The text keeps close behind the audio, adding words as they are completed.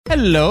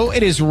Hello,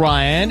 it is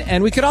Ryan,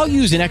 and we could all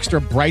use an extra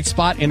bright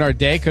spot in our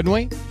day, couldn't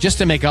we? Just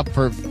to make up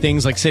for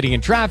things like sitting in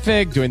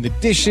traffic, doing the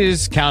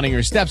dishes, counting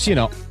your steps, you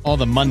know, all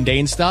the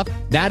mundane stuff.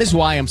 That is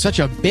why I'm such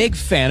a big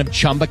fan of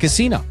Chumba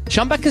Casino.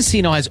 Chumba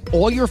Casino has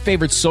all your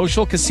favorite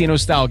social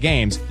casino-style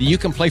games that you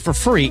can play for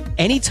free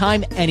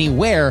anytime,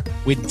 anywhere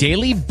with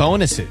daily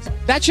bonuses.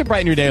 That should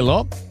brighten your day a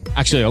little.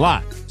 Actually, a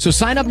lot. So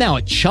sign up now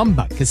at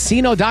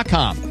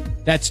ChumbaCasino.com.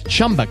 That's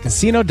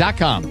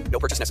ChumbaCasino.com. No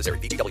purchase necessary.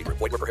 VGW Group.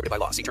 Void where prohibited by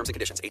law. See terms and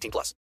conditions.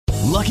 18+.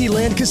 Lucky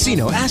Land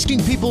Casino,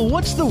 asking people,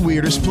 what's the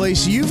weirdest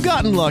place you've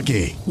gotten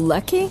lucky?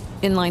 Lucky?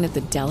 In line at the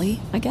deli,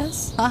 I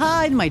guess?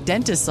 Aha, in my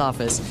dentist's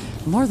office.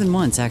 More than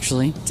once,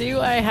 actually.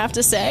 Do I have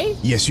to say?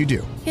 Yes, you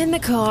do. In the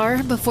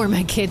car before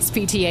my kids'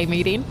 PTA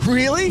meeting.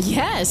 Really?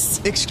 Yes.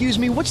 Excuse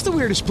me, what's the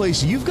weirdest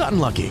place you've gotten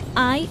lucky?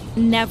 I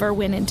never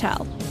win and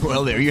tell.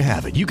 Well, there you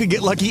have it. You can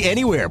get lucky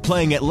anywhere,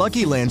 playing at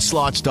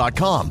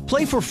LuckyLandSlots.com.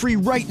 Play for free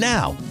right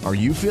now. Are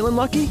you feeling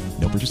lucky?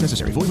 No purchase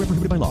necessary. Void where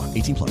prohibited by law.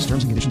 18+.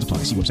 Terms and conditions apply.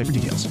 See website for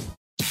details.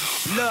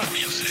 Look,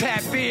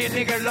 tap in,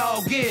 nigga,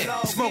 log in.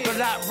 Smoke a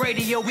lot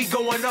radio, we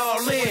going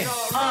all in.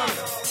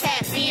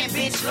 Tap in,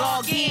 bitch,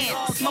 log in.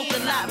 Smoke a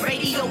lot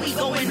radio, we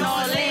going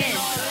all in.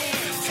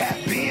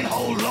 Tap in,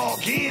 hold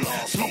log in.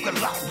 Smoke a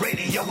lot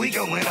radio, we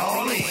going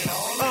all in.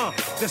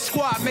 The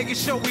squad making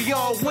sure we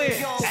all win.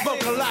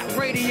 Smoke a lot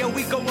radio,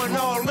 we going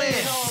all in.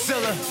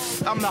 Zilla,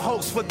 I'm the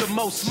host with the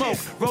most smoke.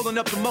 Rolling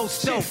up the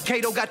most dope.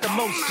 Kato got the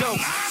most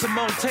jokes.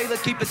 Simone Taylor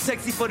keep it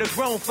sexy for the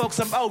grown folks.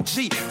 I'm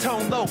OG,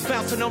 tone low,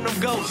 bouncing on them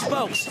gold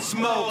spokes.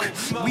 Smoke,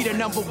 we the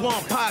 #1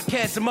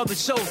 podcast. Some other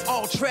shows,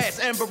 all trash.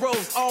 Amber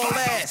Rose, all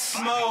ass.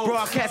 Smoke,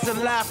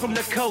 broadcasting live from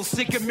the coast.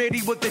 Sick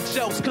committee with the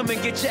jokes. Come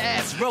and get your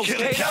ass roast.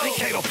 Killer Cali,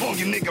 Kato, phone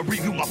you nigga,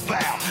 review my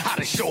file. How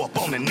to show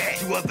up on the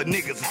net. You other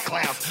niggas is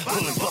clowns.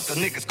 Pulling buster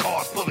niggas'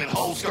 cars, pulling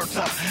whole skirts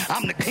up.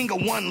 I'm the king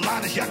of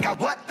one-liners. Y'all got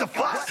what the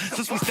fuck?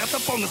 Since we stepped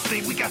up on the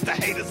scene, we got the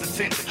haters'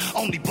 attention.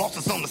 Only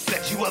bosses on the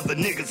set, you other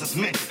niggas is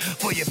mentioned.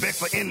 For your back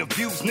for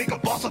interviews, nigga,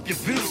 boss up your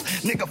views.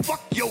 Nigga,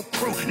 fuck your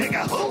crew.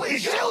 Nigga, who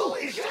is you?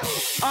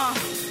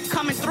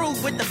 Coming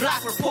through with the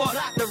block report.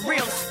 The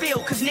real spill,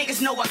 cause niggas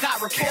know I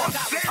got report.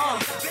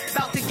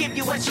 About to give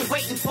you what you're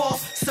waiting for.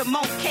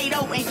 Simone,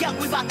 Kato, and Yuck,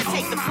 we about to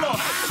take the floor.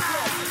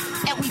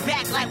 And we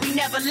back like we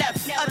never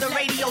left. Other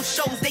radio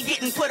shows, they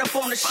getting put up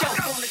on the show.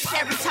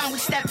 Every time we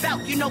step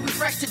out, you know we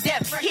fresh to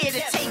death. Here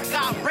to take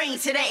our reign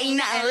till there ain't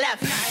nothing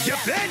left. You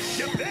bitch,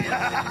 you bitch.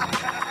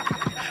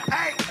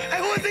 Hey,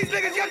 who is these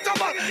niggas y'all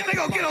talking about? They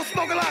gonna get on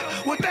Smoke a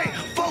Lot with they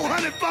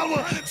 400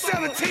 followers,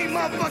 17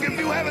 motherfucking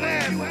view having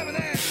ass.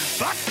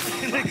 Fuck,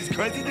 these niggas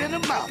crazy than a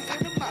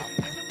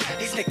motherfucker.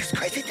 These niggas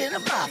crazy than a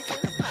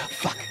motherfucker.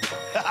 Fuck.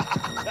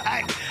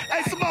 Hey,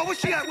 Simone, what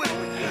she got with her?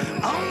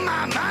 Oh,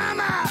 my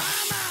mama.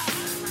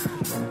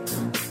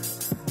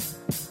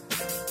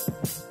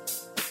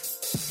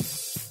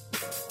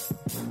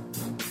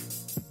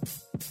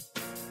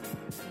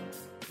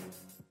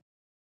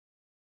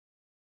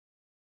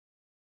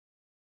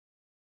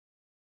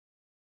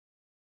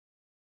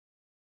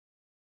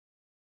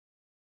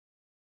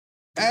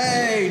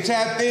 Hey,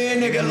 tap in,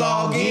 nigga,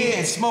 log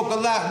in. Smoke a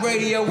lot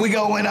radio, we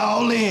going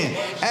all in.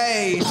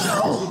 Hey,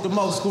 with the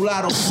most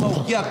Culado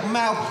smoke, Yuck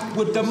mouth,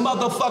 with the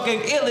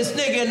motherfucking illest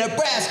nigga in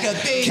Nebraska,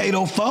 bitch.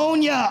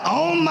 Catofonia,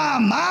 oh my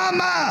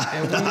mama.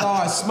 And we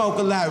are Smoke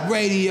a Lot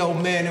Radio,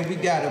 man, and we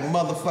got a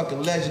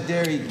motherfucking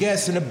legendary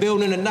guest in the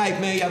building tonight,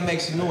 man. Y'all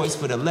make some noise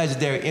for the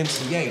legendary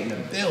MC8 in the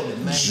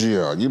building, man.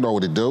 Yeah, you know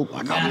what it do.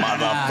 Like a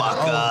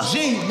motherfucker.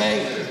 G,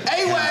 man.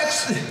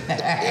 AWACS.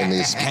 And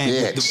it's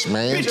bitch,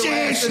 man. Bitch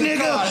ass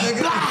nigga.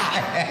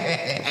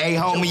 Hey,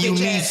 homie, you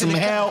need some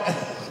help?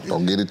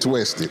 Don't get it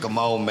twisted. Come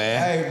on,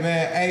 man.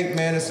 Hey,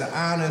 man, it's an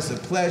honor, it's a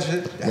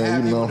pleasure to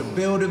have you in the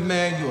building,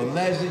 man. You're a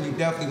legend. You're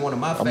definitely one of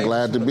my favorites. I'm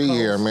glad to be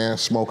here, man.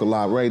 Smoke a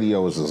Lot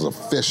Radio is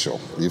official.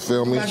 You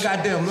feel me? My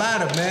goddamn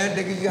lighter, man.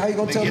 Nigga, how you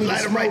gonna tell me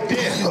lighter to smoke? right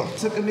there.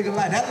 Took a nigga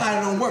lighter. That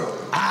lighter don't work.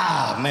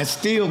 Ah, man,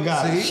 still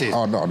got it. Shit.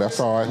 Oh, no, that's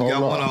all right. Hold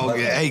Got on. one on.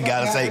 Hey,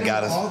 got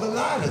us. All the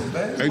lighters,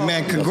 man. Hey,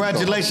 man,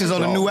 congratulations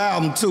on the new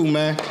album, too,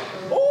 man.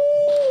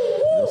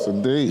 Yes,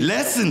 indeed.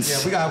 Lessons.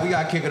 Yeah, we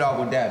got to kick it off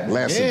with that. Man.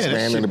 Lessons,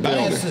 man, in the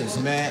building. Lessons,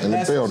 man. In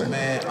the building.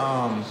 Man.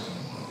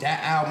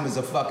 That album is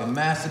a fucking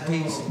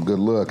masterpiece. Good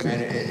looking.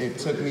 Man, it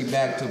took me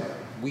back to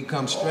We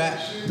Come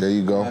Strapped. There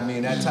you go. I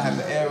mean, that type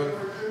of era.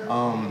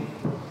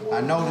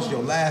 I noticed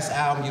your last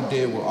album you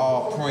did with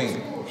all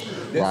Cream.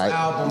 This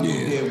album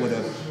you did with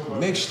a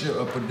mixture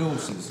of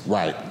producers.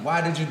 Right.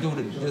 Why did you do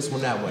this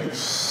one that way?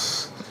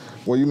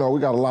 Well, you know, we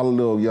got a lot of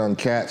little young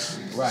cats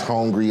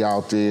hungry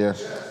out there,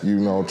 you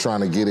know, trying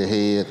to get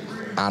ahead.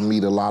 I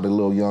meet a lot of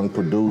little young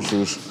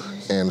producers.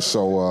 And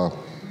so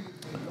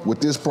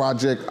with this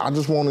project, I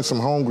just wanted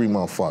some hungry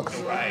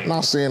motherfuckers. Right.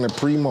 Not saying that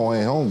Primo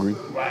ain't hungry,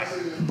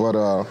 but,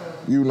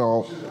 you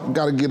know,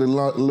 got to get a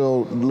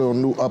little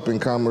new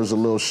up-and-comers a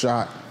little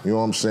shot. You know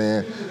what I'm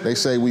saying? They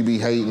say we be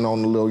hating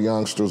on the little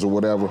youngsters or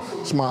whatever.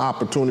 It's my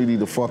opportunity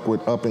to fuck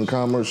with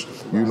up-and-comers,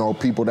 you know,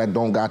 people that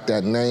don't got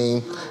that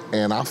name.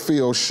 And I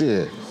feel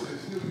shit,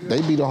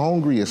 they be the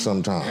hungriest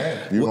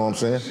sometimes. You know what I'm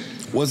saying?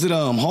 Was it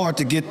hard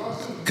to get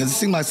Cause it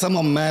seems like some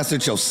of them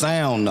mastered your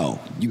sound though.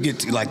 You get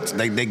to, like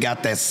they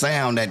got that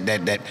sound that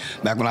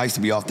back when I used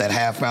to be off that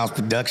Half Ounce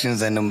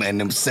Productions and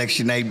them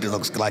Section 8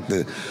 looks like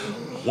the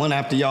one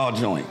after y'all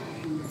joint.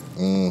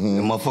 Mm-hmm.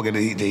 The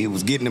motherfucker he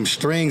was getting them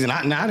strings and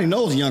I didn't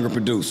know it was younger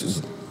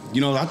producers. You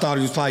know, I thought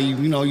it was probably,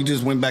 you know, you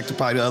just went back to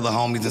probably the other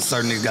homies and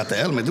certain niggas got the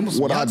element.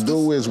 What I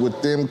do is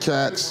with them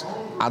cats,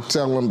 I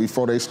tell them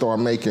before they start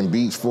making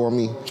beats for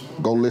me,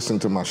 go listen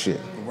to my shit.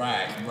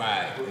 Right.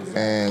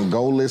 And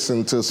go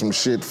listen to some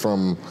shit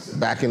from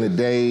back in the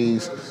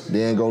days,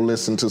 then go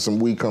listen to some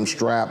We Come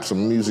Strapped,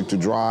 some Music to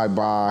Drive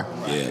By.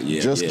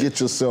 Just get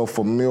yourself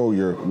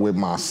familiar with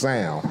my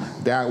sound.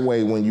 That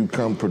way when you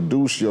come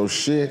produce your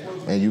shit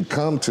and you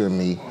come to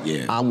me,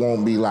 I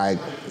won't be like,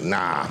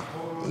 nah.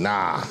 And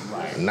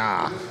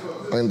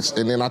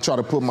then I try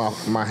to put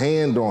my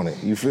hand on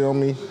it, you feel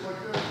me?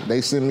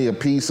 They send me a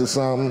piece or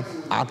something,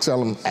 I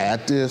tell them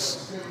add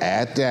this,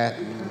 add that,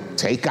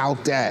 take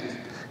out that,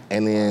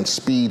 and then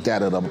speed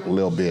that up a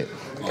little bit.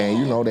 And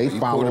you know, they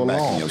follow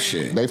along.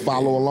 They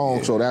follow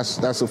along, so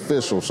that's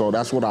official. So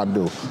that's what I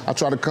do. I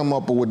try to come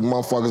up with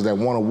motherfuckers that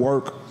want to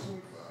work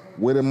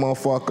with a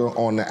motherfucker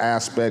on the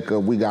aspect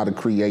of we got to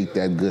create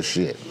that good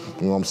shit.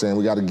 You know what I'm saying?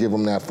 We got to give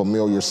them that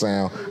familiar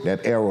sound,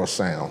 that era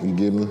sound. You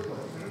get me?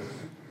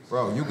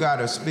 Bro, you got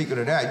to, speaking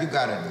of that, you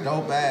got a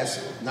dope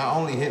ass, not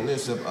only hit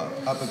list of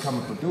up and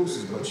coming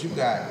producers, but you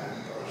got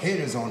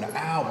hitters on the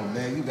album,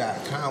 man. You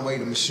got Conway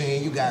the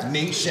Machine, you got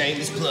me,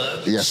 Shameless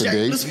Plug. Yes, indeed.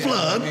 Shameless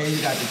Plug. Man,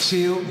 you got the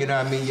Chill, you know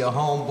what I mean, your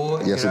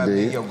homeboy. Yes, you know what I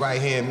indeed. mean, your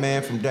right-hand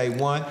man from day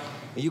one.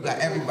 And you got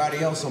everybody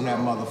else on that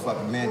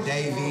motherfucker, man.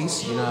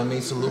 Davies, you know what I mean?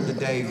 Salute to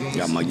Davies.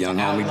 Got my young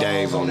homie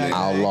Dave on that.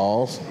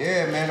 Outlaws.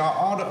 Yeah, man,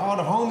 all the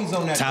homies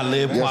on that.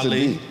 Talib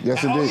Kweli.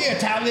 Yes, indeed. Oh, yeah,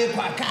 Talib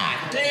Kweli.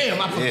 God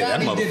damn, I forgot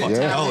that he did motherfucker. the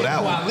Talib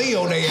that one.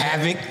 Kweli on there.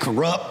 Havoc,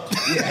 Corrupt.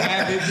 Yeah,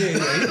 Havoc,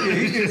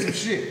 he did some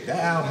shit.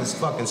 That album is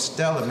fucking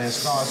stellar, man.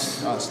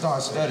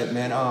 Star-studded,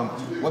 man.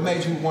 What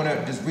made you want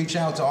to just reach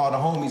out to all the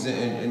homies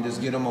and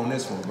just get them on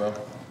this one, bro?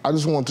 I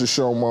just want to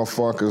show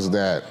motherfuckers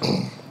that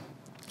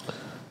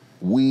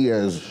we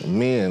as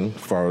men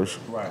first,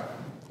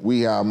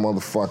 we have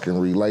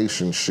motherfucking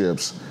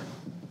relationships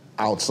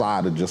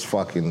outside of just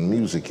fucking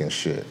music and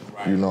shit.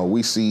 You know,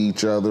 we see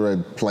each other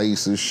at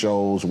places,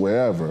 shows,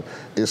 wherever.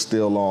 It's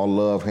still all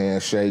love,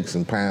 handshakes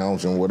and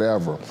pounds and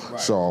whatever.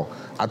 So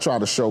I try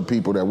to show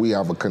people that we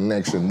have a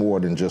connection more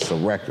than just a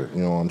record,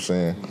 you know what I'm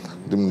saying?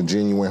 Them the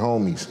genuine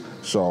homies.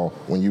 So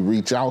when you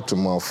reach out to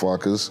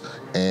motherfuckers,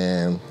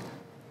 and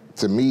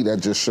to me that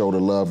just show the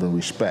love and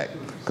respect.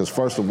 Because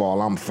first of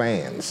all, I'm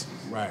fans.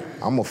 Right.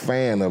 I'm a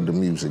fan of the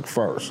music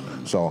first.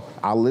 So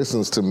I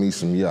listens to me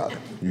some Yuck.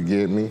 You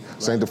get me?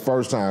 This ain't the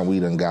first time we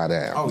done got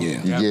out. Oh,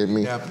 yeah. You get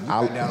me? You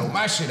got down on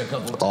my shit a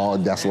couple times. Oh,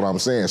 that's what I'm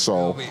saying.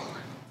 So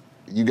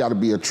you got to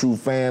be a true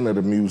fan of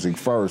the music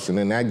first, and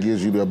then that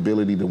gives you the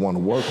ability to want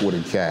to work with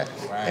a cat.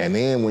 And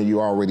then when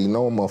you already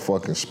know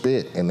motherfucking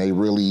spit and they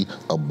really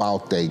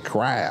about their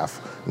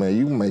craft, man,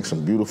 you can make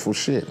some beautiful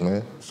shit,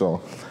 man.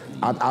 So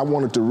I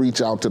wanted to reach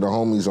out to the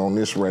homies on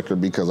this record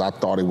because I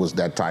thought it was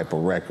that type of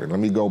record. Let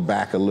me go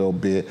back a little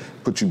bit,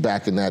 put you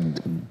back in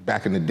that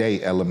back in the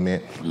day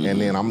element, and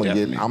then I'm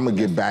gonna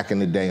get back in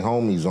the day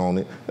homies on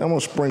it. And I'm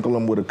gonna sprinkle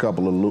them with a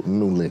couple of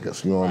new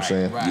niggas. You know what I'm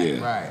saying?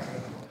 Right.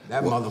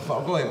 That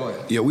motherfucker. Go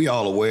ahead. Yeah, we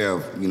all aware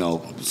of, you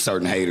know,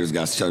 certain haters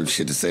got certain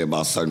shit to say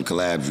about certain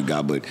collabs you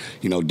got, but,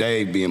 you know,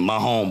 Dave being my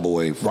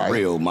homeboy, for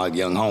real, my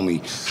young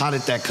homie, how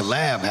did that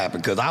collab happen?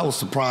 Because I was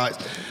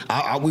surprised.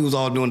 We was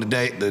all doing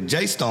the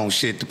J-Stone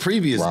shit the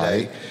previous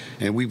day,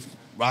 and we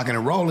rocking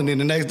and rolling,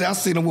 and the next day I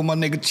seen him with my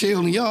nigga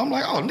Chill, and yo, I'm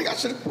like, oh, nigga, I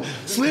should have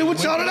slid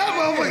with y'all to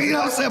that motherfucker, you know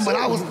what I'm saying? But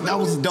that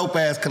was a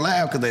dope-ass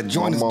collab, because that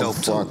joint is dope,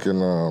 too.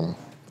 Motherfucking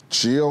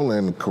Chill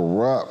and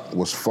Corrupt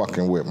was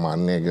fucking with my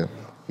nigga.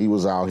 He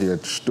was out here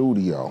at the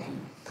studio.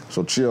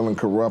 So Chill and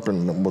Corrupt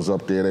was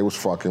up there. They was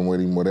fucking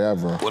with him,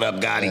 whatever. What up,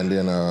 Gotti? And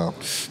then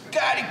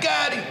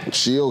Gotti.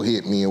 Chill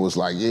hit me and was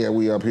like, yeah,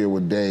 we up here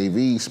with Dave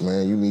East,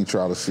 man. You need to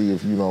try to see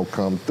if you know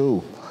come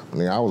through. And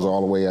then I was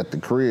all the way at the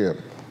crib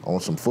on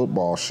some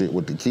football shit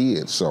with the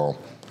kids. So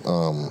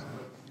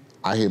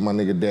I hit my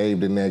nigga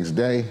Dave the next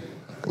day.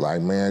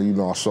 Like, man, you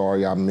know,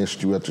 sorry I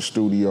missed you at the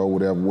studio,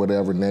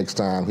 whatever, next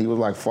time. He was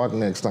like, fuck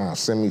next time,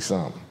 send me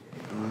something.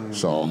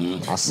 So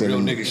I sent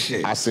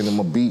him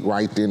a beat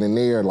right then and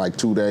there. Like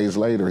 2 days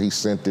later, he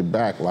sent it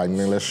back. Like,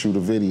 man, let's shoot a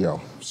video.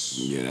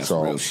 Yeah, that's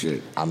real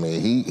shit. I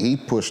mean, he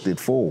pushed it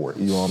forward.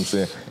 You know what I'm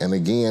saying? And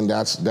again,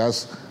 that's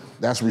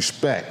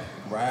respect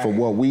for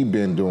what we've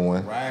been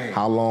doing.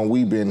 How long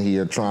we've been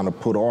here trying to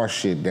put our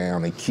shit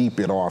down and keep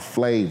it our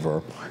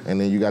flavor. And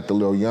then you got the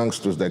little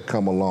youngsters that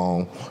come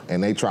along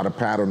and they try to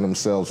pattern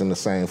themselves in the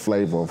same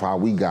flavor of how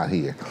we got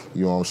here.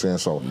 You know what I'm saying?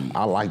 So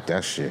I like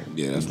that shit.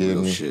 Yeah, that's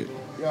real shit.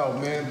 Yo,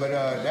 man, but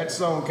that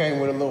song came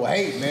with a little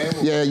hate, man.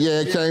 Yeah,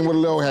 it came with a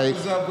little hate.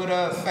 What's up with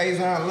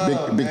Faison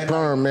Love, Big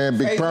Perm, man,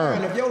 Big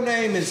Perm. If your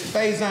name is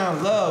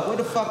Faison Love, what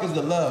the fuck is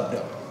the love,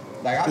 though?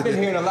 Like, I've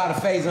been hearing a lot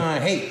of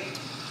Faison hate.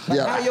 Like,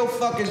 how your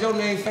fuck is your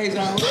name Faison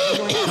Love?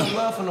 You ain't got no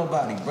love for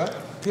nobody, bro.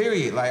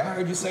 Period. Like, I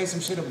heard you say some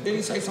shit. Did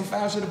he say some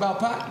foul shit about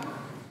Pac?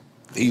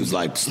 He was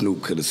like,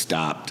 Snoop could have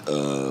stopped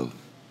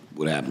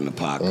what happened to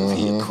Pac because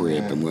he a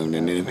Crip.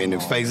 And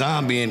if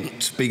Faison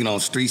being speaking on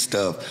street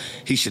stuff,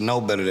 he should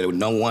know better that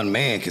no one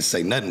man can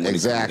say nothing when he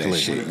do that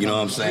shit. You know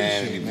what I'm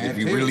saying? If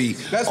you really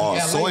are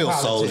a soil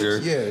soldier,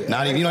 you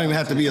don't even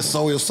have to be a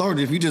soil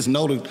soldier. If you just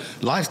know the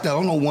lifestyle,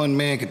 I don't know one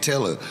man could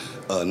tell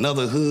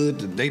another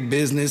hood, they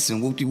business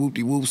and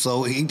whoop-de-whoop-de-whoop.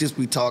 So he just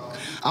be talk.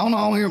 I don't know,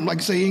 I don't hear him, like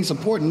you say, he ain't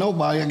supporting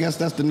nobody. I guess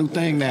that's the new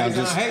thing now. He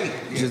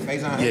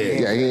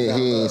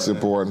ain't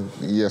supporting.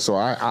 Yeah, so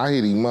I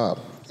hit him up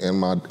in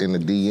the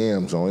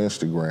DMs on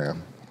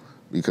Instagram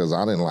because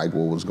I didn't like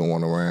what was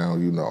going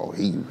around. You know,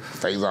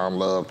 Faison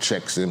Love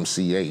checks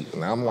MC8,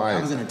 and I'm like,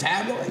 I was in a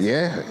tabloid.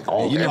 Yeah,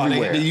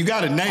 everywhere. You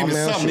got to name it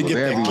something to get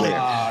that click.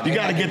 You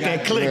got to get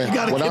that click. You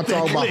got to get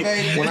that click.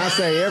 When I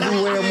say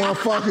everywhere,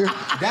 motherfucker,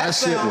 that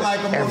shit was like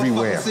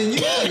everywhere.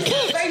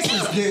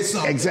 Faces did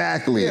something.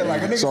 Exactly. Yeah,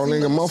 like a nigga so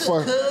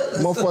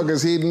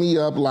motherfuckers hit me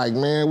up like,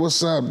 man,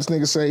 what's up? This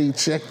nigga say he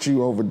checked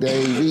you over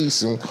Dave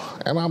East, and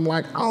I'm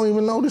like, I don't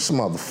even know this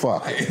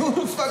motherfucker. Who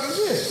the fuck is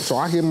this? So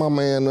I hit my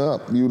man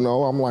up, you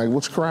know. I'm like,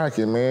 what's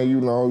cracking, man?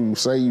 You know, you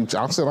say you.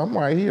 I said, I'm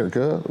right here,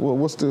 cuz. Well,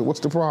 what's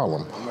the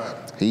problem? Right.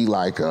 He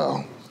like,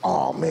 oh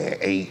man,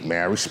 8,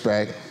 mad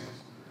respect,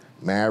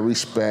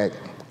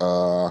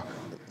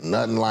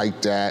 nothing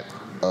like that.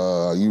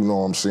 You know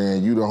what I'm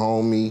saying? You the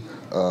homie.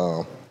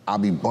 I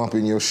be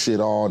bumping your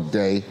shit all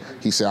day.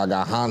 He said, I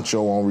got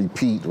Honcho on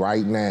repeat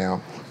right now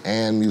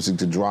and Music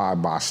to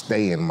Drive By.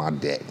 Stay in my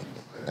deck.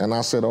 And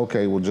I said,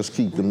 okay, well, just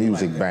keep the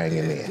music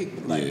banging in.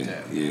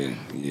 Yeah.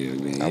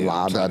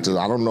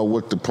 I don't know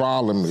what the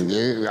problem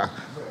is.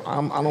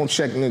 I don't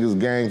check niggas'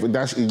 gang, but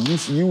that's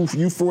you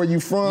where you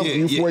from.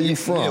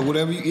 Yeah,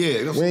 whatever.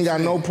 We ain't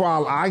got no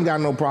problem. I ain't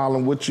got no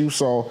problem with you.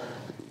 So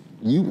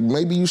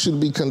maybe you should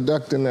be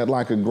conducting that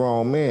like a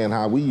grown man.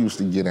 How we used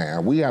to get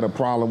down. We had a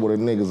problem with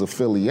a nigga's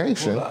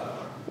affiliation.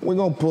 We're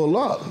gonna pull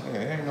up.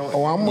 Ain't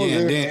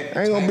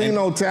gonna be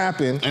no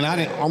tapping. And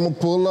I'm gonna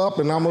pull up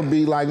and I'm gonna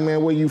be like,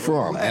 man, where you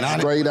from? And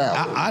straight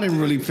out. I didn't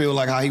really feel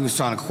like how he was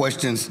trying to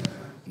question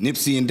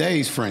Nipsey and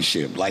Dave's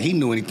friendship. Like he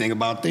knew anything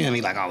about them.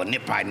 He like, oh,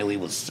 Nip probably knew he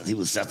was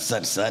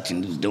such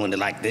and he was doing it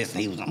like this.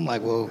 And I'm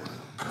like, well,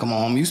 come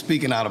on, you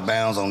speaking out of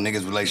bounds on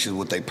niggas' relationships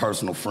with their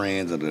personal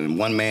friends, and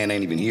one man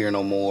ain't even here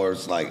no more.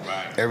 It's like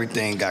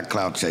everything got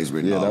clout chase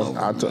written all over.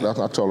 I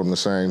told him the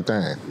same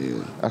thing.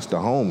 Yeah. That's the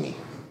homie.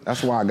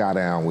 That's why I got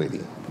down with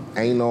him.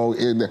 Ain't no,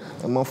 that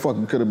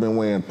motherfucker could have been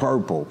wearing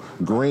purple,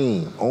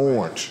 green,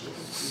 orange.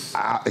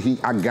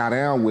 I got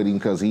down with him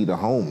because he the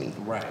homie.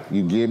 Right.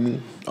 You get me?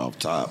 Off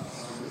top.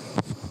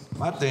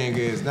 My thing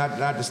is, not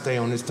to stay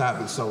on this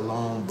topic so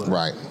long,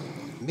 but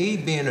me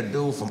being a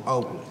dude from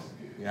Oakland,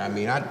 you know what I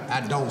mean?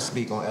 I don't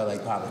speak on LA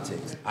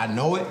politics. I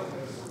know it,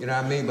 you know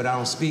what I mean? But I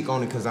don't speak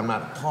on it because I'm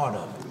not a part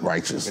of it.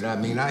 Righteous. You know what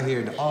I mean? I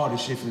hear all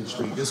this shit from the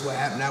street. This what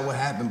happened, that what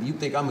happened. But you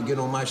think I'm gonna get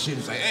on my shit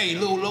and say, hey,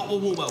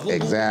 whoop,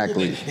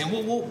 exactly. And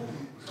whoop.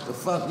 The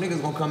fuck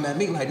niggas gonna come at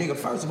me like, nigga,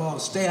 first of all,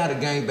 stay out of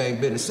gangbang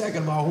business.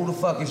 Second of all, who the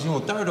fuck is you?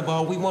 And third of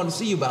all, we want to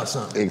see you about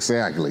something.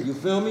 Exactly. You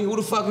feel me? Who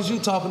the fuck is you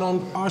talking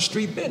on our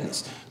street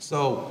business?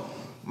 So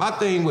my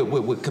thing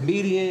with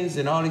comedians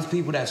and all these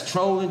people that's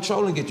trolling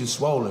get you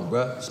swollen,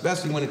 bruh.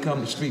 Especially when it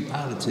comes to street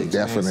politics.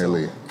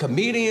 Definitely. Man. So,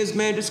 comedians,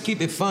 man, just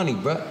keep it funny,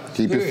 bruh.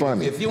 Keep it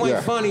funny. If you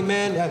ain't funny,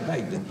 man,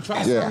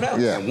 try something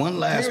else. Yeah. One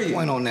last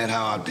point on that,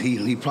 how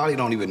he probably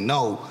don't even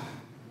know.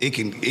 It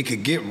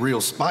could get real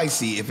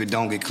spicy if it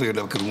don't get cleared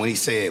up. Because when he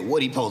said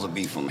what he supposed to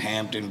be from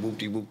Hampton,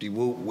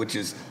 whoop-de-whoop-de-whoop, which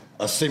is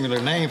a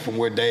similar name from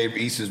where Dave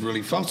East is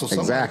really from. So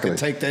somebody could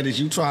take that as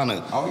you trying to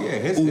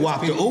ooh-wop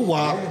the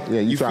ooh-wop.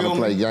 Yeah, you trying to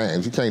play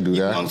games. You can't do that.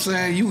 You know what I'm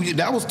saying?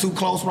 That was too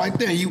close right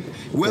there.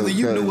 Whether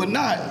you knew or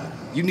not,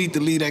 you need to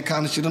leave that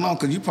kind of shit alone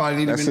because you probably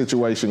need that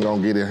situation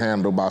gonna get it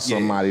handled by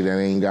somebody that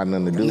ain't got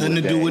nothing to do with it.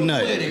 Nothing to do with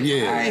nothing.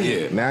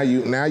 Yeah.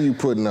 Now you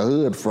putting the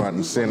hood front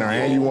and center,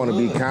 and you want to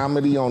be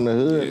comedy on the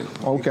hood.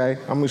 Yeah. Okay,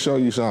 I'm gonna show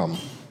you something.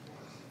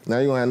 Now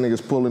you gonna have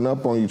niggas pulling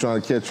up on you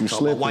trying to catch you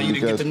slipping. Why you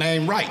didn't get the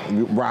name right?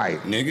 Right.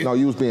 Nigga. No,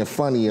 you was being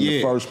funny in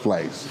the first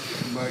place.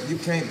 But you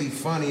can't be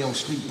funny on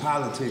street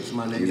politics,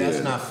 my nigga. Yeah.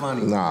 That's not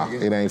funny. Nah,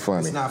 nigga. it ain't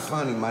funny. It's not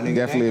funny, my nigga.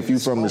 Definitely if you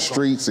from the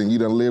streets and you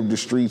done lived the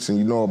streets and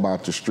you know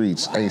about the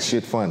streets, ain't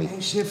shit funny.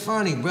 Ain't shit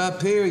funny, bruh,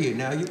 period.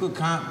 Now you could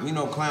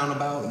clown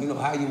about,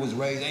 how you was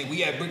raised. Hey,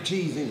 we had brick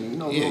cheese and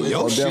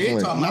your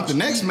shit. Not the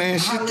next man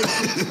shit.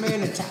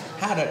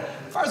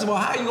 First of all,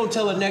 how you gonna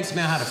tell the next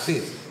man how to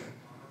feel?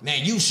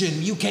 Man, you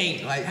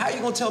can't, like, how you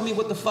gonna tell me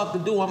what the fuck to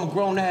do? I'm a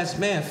grown-ass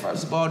man.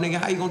 First of all, nigga,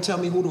 how you gonna tell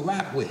me who to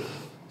rap with?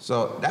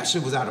 So that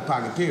shit was out of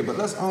pocket, period. But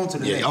let's on to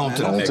the next, on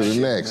to the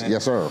next.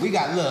 Yes, sir. We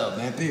got love,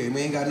 man, period. We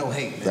ain't got no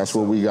hate, man. That's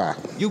what we got.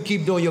 You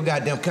keep doing your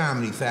goddamn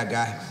comedy, fat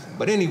guy.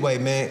 But anyway,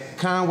 man,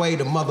 Conway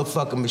the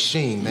motherfucking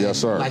machine, man. Yes,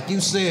 sir. Like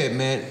you said,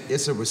 man,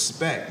 it's a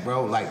respect,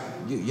 bro. Like,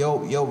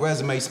 your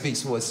resume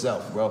speaks for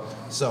itself, bro.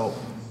 So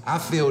I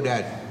feel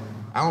that,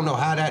 I don't know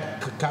how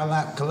that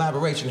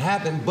collaboration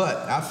happened, but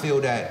I feel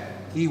that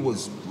he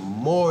was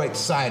more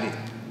excited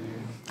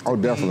Oh,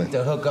 definitely.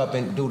 To hook up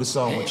and do the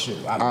song with you.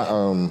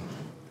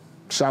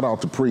 Shout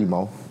out to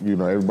Primo. You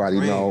know, everybody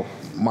know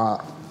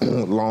my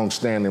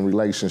long-standing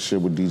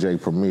relationship with DJ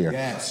Premier.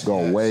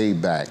 Go way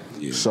back.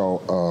 Yeah.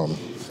 So,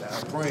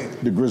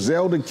 the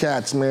Griselda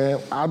cats, man,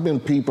 I've been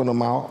peeping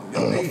them out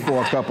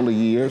for a couple of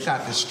years.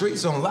 Got the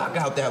streets on lock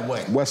out that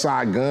way.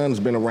 Westside Gunn's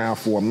been around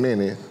for a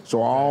minute,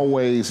 so I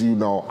always, you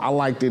know, I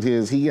liked it.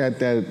 He had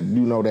that,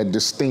 you know, that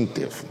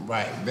distinctive.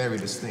 Right, very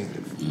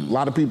distinctive. A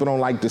lot of people don't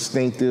like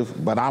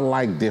distinctive, but I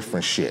like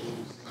different shit.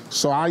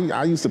 So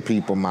I used to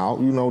peep them out,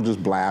 you know,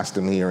 just blast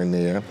them here and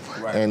there.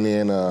 Right. And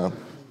then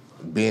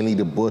Benny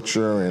the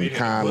Butcher and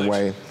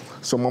Conway.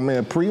 So my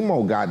man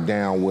Primo got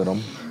down with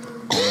him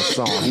on a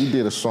song. He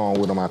did a song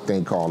with him, I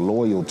think, called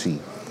Loyalty,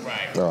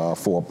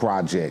 for a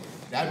project.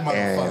 That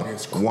motherfucker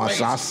is crazy.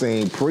 Once I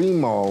seen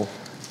Primo,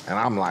 and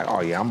I'm like,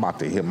 oh yeah, I'm about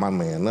to hit my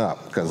man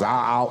up. Because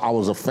I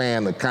was a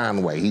fan of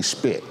Conway. He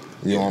spit.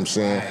 You know what I'm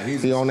saying? Right,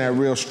 he on that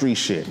real street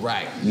shit.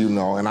 Right. You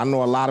know, and I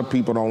know a lot of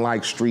people don't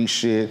like street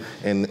shit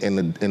and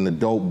the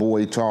dope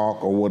boy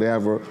talk or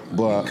whatever,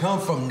 but... You come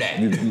from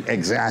that.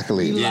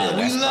 Exactly. We love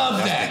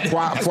that.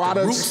 That's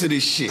the roots of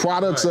this shit.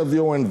 Products of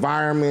your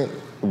environment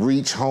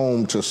reach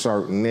home to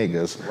certain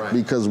niggas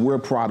because we're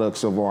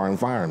products of our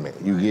environment.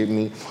 You get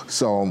me?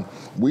 So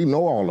we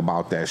know all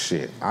about that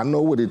shit. I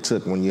know what it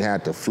took when you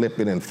had to flip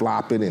it and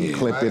flop it and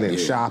clip it and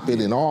shop it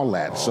and all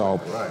that.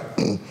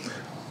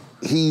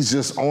 He's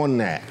just on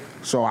that.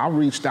 So I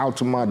reached out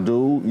to my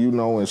dude, you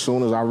know, as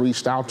soon as I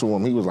reached out to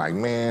him, he was like,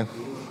 man,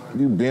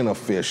 you been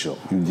official,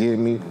 you get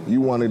me? You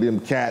one of them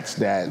cats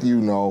that,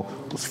 you know,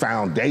 was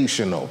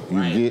foundational,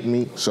 you get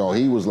me? So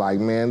he was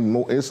like,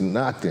 man, it's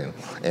nothing.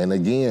 And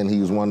again, he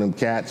was one of them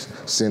cats,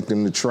 sent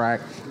him the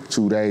track.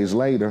 2 days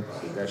later,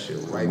 that shit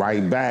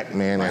right back,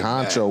 man, and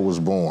Honcho was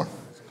born.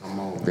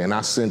 Then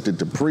I sent it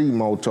to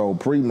Primo, told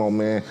Primo,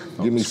 man,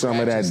 give me some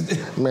of that.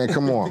 Man,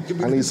 come on.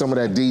 I need some of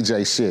that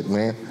DJ shit,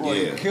 man. Boy,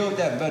 you killed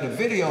that, but the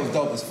video's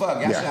dope as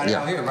fuck. Y'all shot it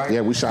out here, right?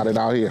 Yeah, we shot it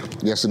out here.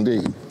 Yes,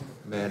 indeed.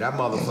 Man, that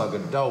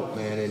motherfucker dope,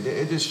 man. And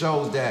it just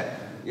shows that,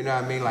 you know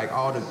what I mean, like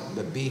all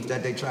the beef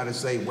that they try to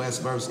say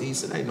West versus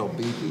East, it ain't no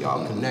beef. We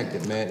all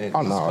connected, man. And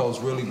East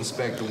Coast really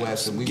respect the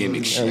West, and we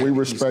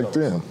respect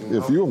them. You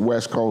know? If you're a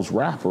West Coast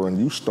rapper and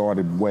you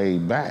started way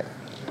back,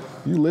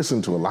 you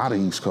listen to a lot of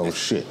East Coast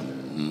shit.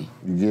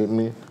 You get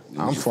me?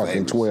 I'm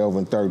fucking 12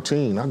 and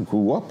 13. I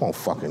grew up on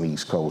fucking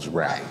East Coast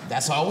rap. Right.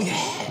 That's all we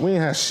had. We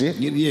ain't had shit.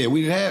 Yeah,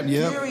 we didn't have,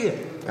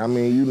 Period. I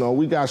mean, you know,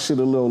 we got shit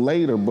a little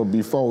later, but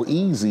before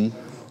Easy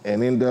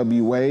and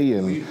NWA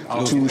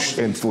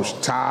and for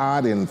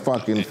Todd and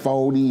fucking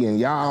Fody and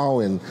y'all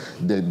and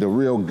the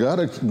real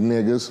gutter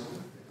niggas,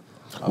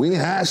 we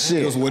didn't have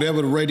shit. It was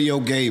whatever the radio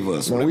gave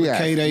us. Man, we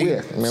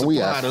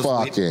had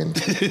fucking,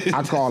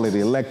 I call it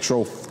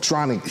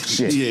electrotronic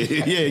shit.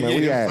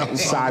 We had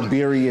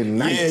Siberian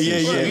Nights.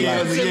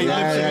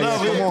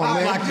 Come on,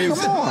 man. Come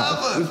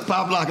on. It's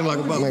pop locking like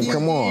a mother. Man,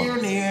 come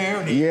on.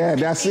 Yeah,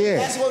 that's it.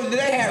 That's what they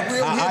had.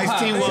 Real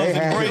Ice-T was in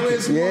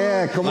Breaking.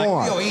 Yeah, come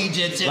on.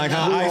 Like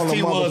how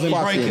Ice-T was in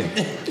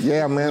Breaking.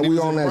 Yeah, man, we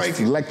on that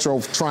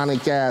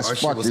electrotronic ass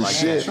fucking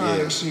shit.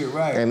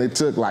 And it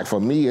took, like, for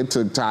me, it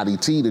took Toddy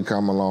T to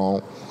come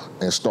along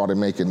and started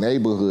making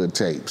neighborhood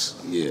tapes.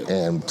 Yeah.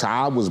 And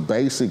Todd was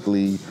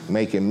basically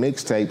making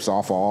mixtapes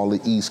off of all the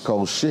East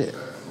Coast shit.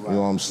 You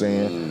know what I'm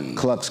saying?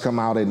 Clucks come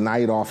out at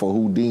night off of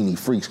Houdini,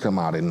 Freaks come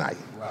out at night.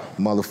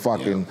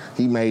 Motherfucking,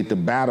 he made the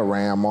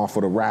Batarang off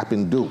of the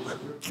Rapping Duke.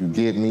 You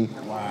get me?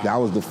 That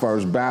was the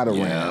first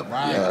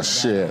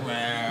Batarang shit.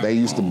 They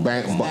used to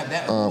bang. Who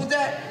was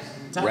that?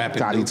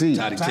 Toddy T.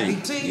 Toddy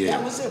T.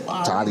 That was it.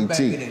 Wow, Toddy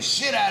T. The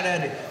shit out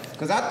of it.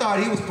 Because I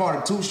thought he was part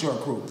of Too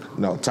Short Crew.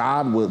 No,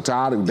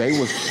 they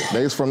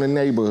was from the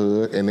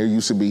neighborhood, and there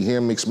used to be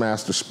him,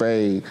 Mixmaster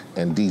Spade,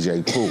 and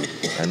DJ Pooh.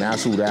 And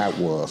that's who that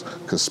was.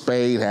 Because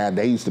Spade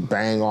they used to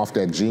bang off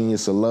that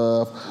Genius of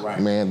Love.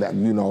 Man, that,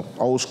 you know,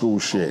 old school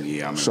shit.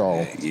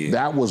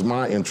 That was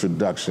my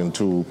introduction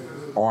to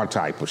our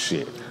type of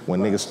shit.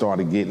 When niggas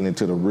started getting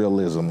into the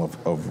realism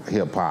of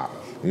hip hop.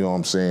 You know what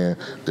I'm saying?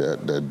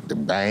 The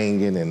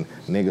banging and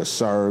niggas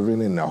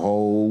serving and the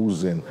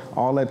hoes and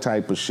all that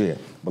type of shit.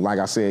 But like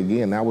I said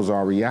again, that was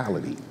our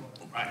reality.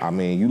 I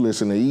mean, you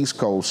listen to East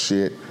Coast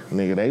shit,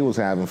 nigga, they was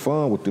having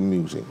fun with the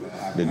music.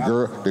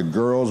 The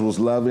girls was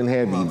loving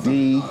Heavy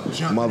D,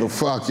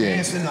 motherfucking.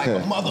 Dancing like a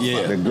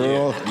motherfucker.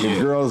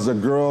 The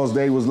girls,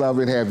 they was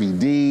loving Heavy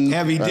D.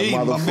 Heavy D,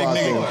 my big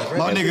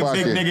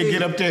nigga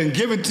get up there and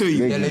give it to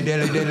you.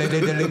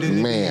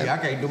 Man. I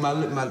can't do my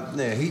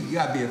you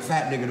gotta be a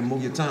fat nigga to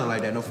move your tongue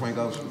like that, no Frank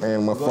Ocean.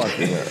 And my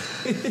fucking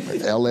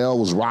LL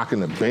was rocking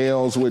the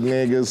bells with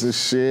niggas and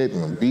shit,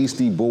 and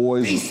Beastie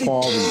Boys was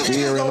Paul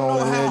Revere on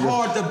the nigga. How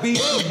hard the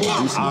Beastie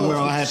Boys I remember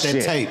I had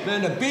that tape.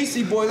 Man, the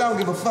Beastie Boys, I don't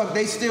give a fuck.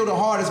 They still the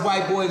hardest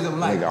white boys of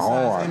life. Nigga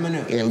hard.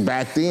 And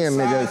back then,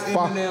 nigga,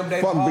 fuck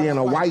being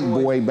a white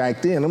boy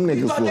back then. Them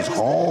niggas was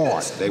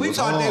hard. We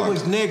thought they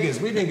was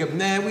niggas. We think,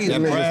 man, we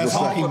them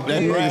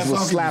niggas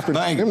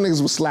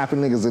was slapping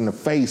niggas in the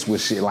face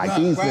with shit like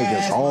these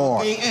niggas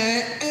hard.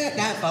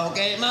 that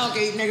funky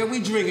monkey, nigga. We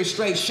drinking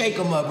straight shake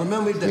 'em up.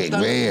 Remember the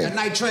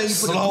night train? You put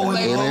Slow the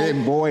Kool-Aid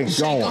on. boy,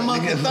 shake 'em going.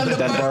 up,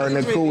 That burn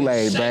the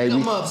Kool-Aid, baby.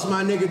 Shake 'em up, so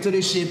my nigga, to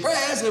this shit.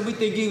 Brass, and we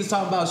think he was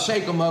talking about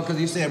shake 'em up because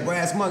he said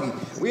Brass Monkey.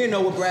 We didn't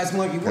know what Brass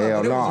Monkey was,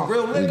 Hell but it was a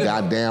real no.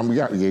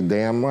 nigga. You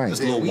damn right.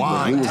 Just a little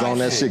wine. He was on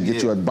that shit.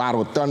 Get you a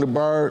bottle of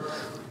Thunderbird,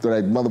 throw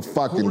that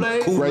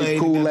motherfucking great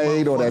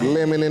Kool-Aid or that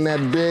lemon in that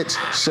bitch,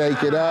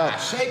 shake it up.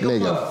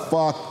 Nigga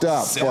fucked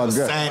up for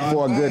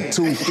a good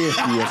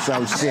 $2.50 or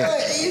some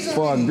shit.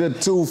 For a good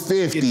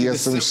 $2.50 or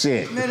some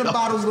shit. Man, the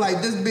bottles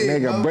like this big.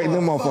 Nigga, break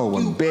them motherfuckers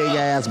with big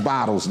ass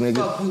bottles, nigga.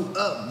 Fuck you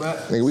up, bro.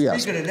 Nigga, we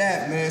got Speaking of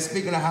that, man,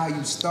 speaking of how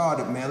you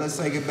started, man, let's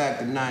take it back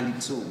to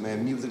 92,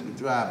 man. Music to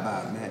Drive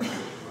By, man.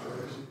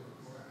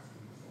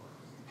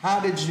 How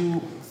did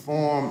you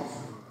form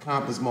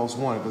Compton's Most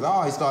Wanted? Because I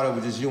always thought it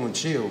was just you and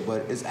Chill,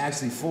 but it's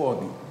actually 4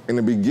 of you. In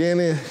the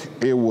beginning,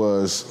 it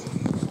was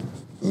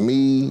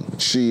me,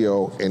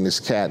 Chill, and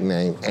this cat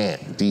named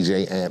Ant,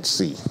 DJ Ant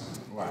C.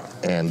 Right.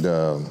 And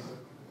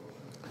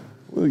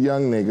we were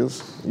young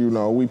niggas, you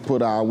know,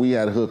 we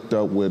had hooked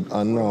up with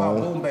Unknown.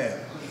 Boom Bam.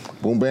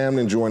 Boom Bam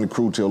didn't join the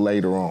crew till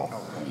later on.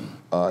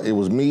 It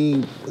was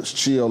me,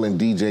 Chill, and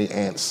DJ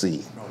Ant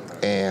C.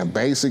 And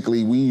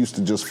basically, we used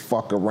to just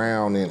fuck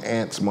around in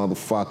Ant's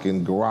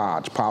motherfucking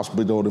garage. Pops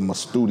built him a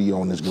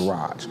studio in his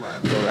garage.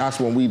 So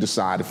that's when we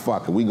decided,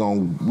 fuck it, we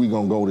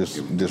gon' go this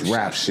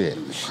rap shit.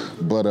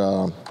 But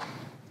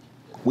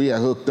we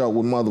had hooked up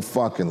with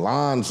motherfucking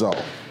Lonzo.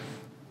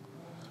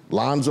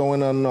 Lonzo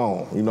and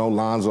Unknown. You know,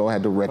 Lonzo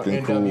had the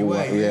Wrecking Crew.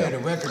 NWA, the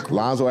Wrecking Crew.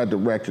 Lonzo had the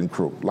Wrecking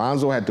Crew.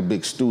 Lonzo had the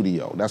big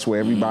studio. That's where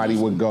everybody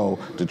would go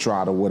to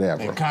try to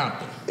whatever. In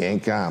Compton. In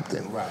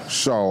Compton. Right.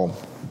 So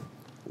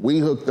we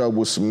hooked up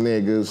with some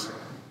niggas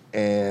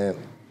and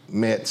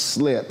met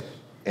Slip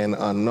and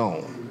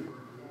Unknown.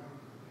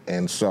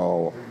 And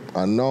so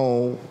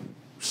Unknown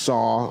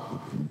saw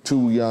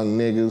 2 young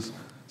niggas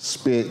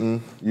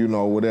spitting, you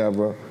know,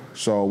 whatever.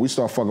 So we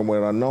started fucking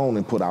with Unknown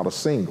and put out a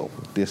single,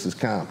 This Is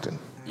Compton.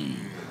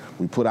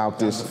 We put out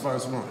this. That was the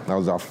first one. That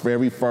was our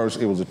very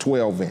first, it was a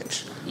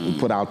 12-inch. We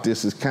put out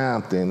This Is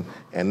Compton,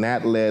 and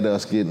that led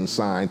us getting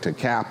signed to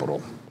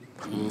Capitol.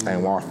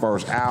 And our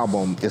first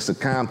album, It's a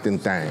Compton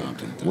Thing,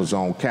 was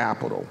on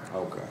Capitol.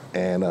 Okay.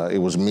 And it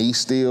was me,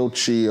 Still,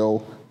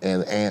 Chill,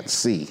 and Ant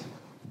C.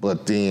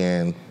 But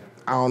then,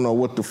 I don't know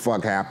what the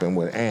fuck happened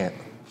with Ant,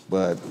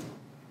 but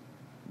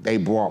they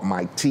brought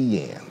Mike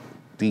T in,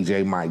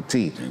 DJ Mike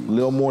T. A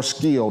little more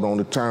skilled on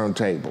the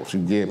turntables, you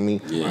get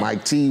me? Yeah.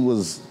 Mike T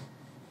was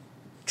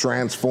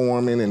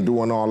transforming and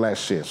doing all that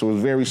shit. So it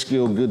was very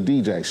skilled, good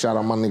DJ. Shout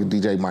out my nigga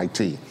DJ Mike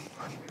T.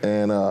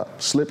 And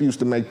Slip used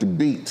to make the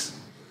beats.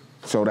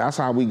 So that's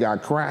how we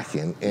got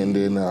cracking. And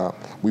then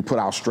we put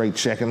out Straight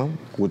Checking 'Em,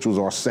 which was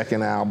our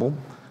second album.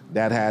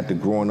 That had the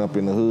Growing Up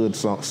in the Hood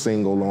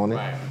single on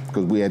it.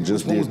 Because we had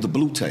just What was the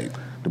blue tape?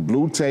 The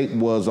blue tape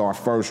was our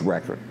first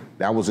record.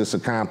 That was It's a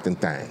Compton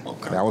Thing.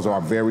 Okay. That was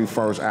our very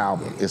first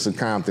album. It's a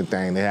Compton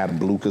Thing. They had a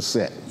blue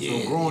cassette.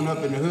 So Growing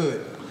Up in the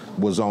Hood.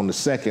 Was on the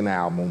second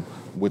album,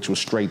 which was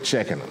Straight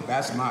Checking 'Em.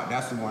 That's the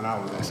one I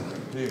was on.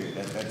 Period.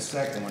 That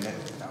second one. That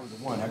was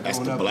the one. That's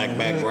the black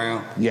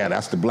background? Yeah,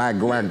 that's the black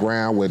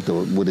background with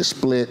the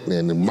split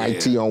and the Mike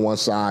T on one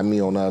side,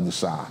 me on the other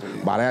side.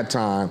 By that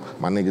time,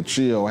 my nigga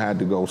Chill had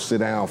to go sit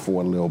down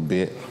for a little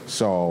bit,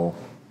 so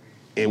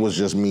it was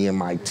just me and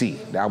Mike T.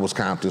 That was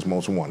Compton's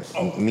Most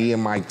Wanted. Me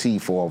and Mike T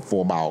for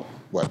about,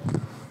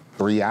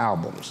 3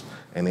 albums.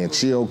 And then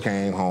Chill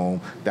came home.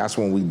 That's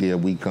when we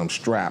did We Come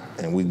Strapped,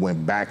 and we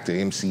went back to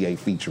MCA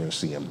featuring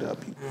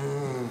CMW.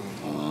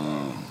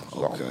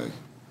 Okay.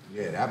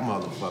 Yeah, that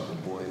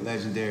motherfucker, boy,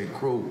 legendary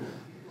crew.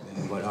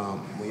 But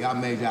when y'all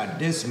made y'all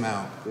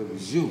dismount, it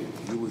was you.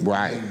 You was the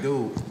main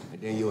dude.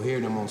 And then you'll hear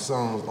them on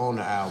songs on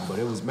the album, but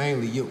it was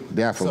mainly you.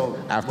 Definitely.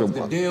 So was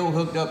the deal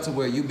hooked up to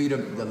where you be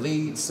the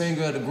lead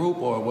singer of the group,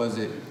 or was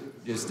it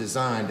just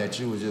designed that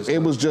you was just... It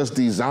was just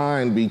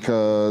designed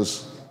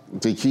because,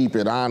 to keep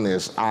it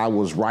honest, I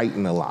was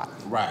writing a lot.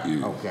 Right,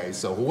 okay.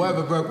 So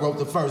whoever wrote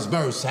the first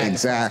verse had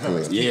Exactly. the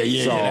first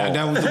verse. So,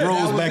 that was the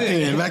rules back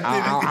then.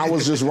 I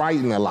was just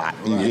writing a lot,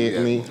 you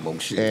get me?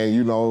 And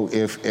you know,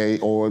 if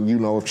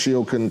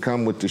Chill couldn't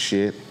come with the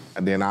shit,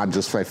 then I'd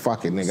just say,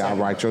 fuck it, nigga, I'll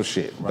write your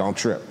shit. Don't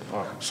trip.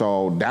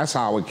 So that's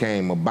how it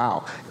came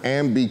about.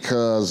 And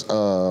because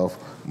of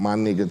my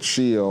nigga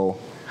Chill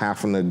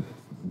having to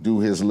do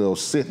his little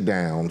sit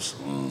downs,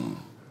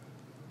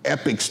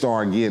 Epic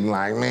started getting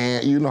like,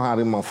 man, you know how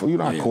them motherfuckers, you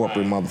know how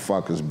corporate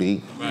motherfuckers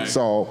be. Right.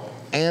 So,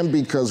 and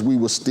because we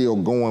were still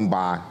going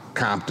by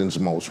Compton's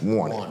Most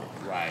Wanted.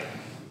 Right.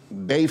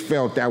 They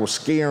felt that was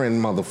scaring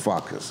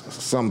motherfuckers.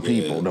 Some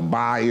people, the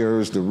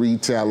buyers, the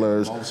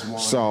retailers.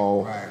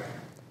 So,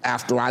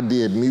 after I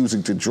did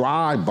Music to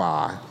Drive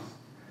By,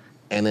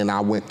 and then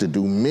I went to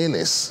do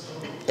Menace,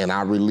 and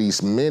I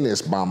released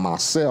Menace by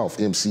myself,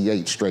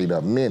 MCH Straight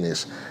Up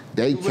Menace.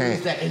 They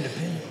came. That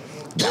independent.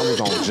 That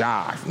was on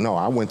Jive. No,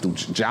 I went through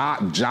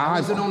Jive.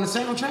 Was it on the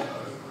soundtrack?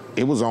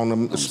 It was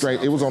on the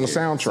straight. It was on the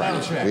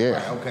soundtrack. Yeah.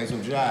 Right. Okay, so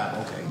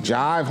Jive. Okay.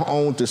 Jive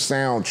owned the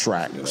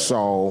soundtrack.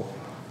 So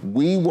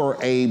we were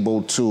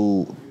able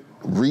to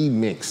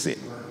remix it,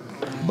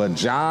 but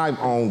Jive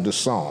owned the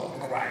song.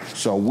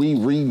 So we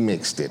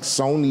remixed it.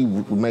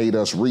 Sony made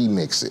us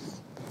remix it.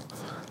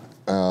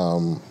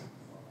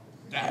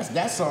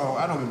 That song,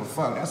 I don't give a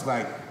fuck. That's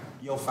like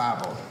Yo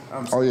 5 on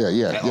it. Oh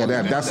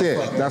yeah. That's it.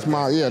 That's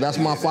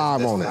my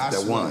 5 on it.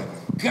 That one.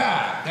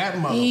 God, that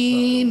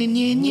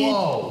motherfucker.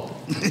 Whoa.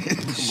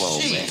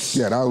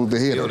 Yeah, that was the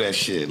hit. Feel that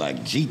shit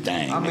like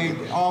G-Thing. I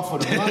mean, all for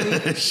the money.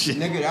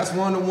 Nigga, that's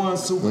one of the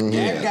ones super.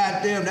 That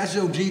goddamn, that's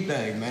your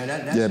G-Thing, man.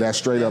 That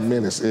straight up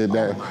menace.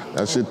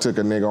 That shit took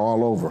a nigga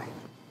all over.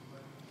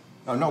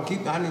 No,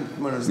 keep. I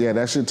didn't. Yeah,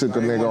 that shit took a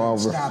nigga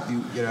over. Stop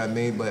you. You know what I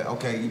mean? But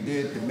okay, you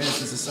did the Menace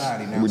to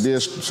Society now. We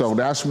did. So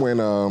that's when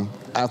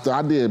after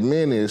I did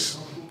Menace,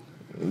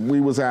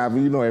 we was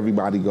having. You know,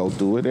 everybody go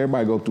through it.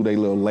 Everybody go through their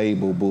little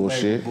label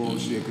bullshit.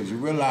 Because you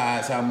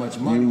realize how much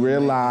money. You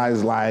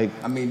realize like.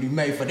 I mean, you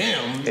made for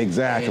them.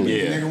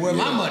 Exactly. And, nigga, where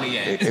my money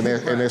at?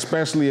 And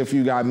especially if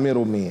you got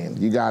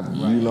middlemen, you got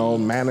you know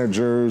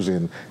managers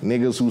and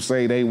niggas who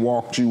say they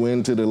walked you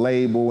into the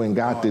label and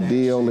got the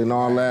deal and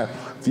all that.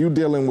 If you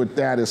dealing with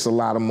that, it's a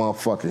lot of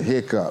motherfucking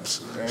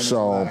hiccups.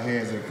 So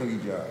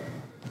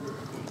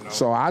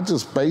I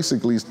just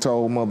basically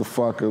told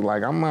motherfuckers,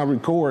 like, I'm not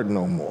recording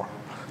no more.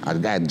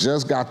 I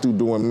just got through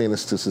doing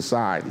Menace to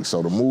Society.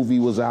 So the movie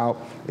was out,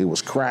 it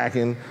was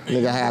cracking.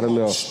 Nigga had a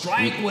little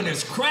strike when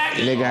it's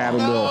cracking. Nigga had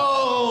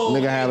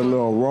a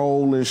little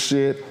role and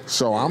shit.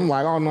 So I'm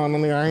like, oh no,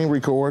 nigga, I ain't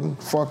recording.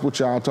 Fuck what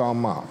y'all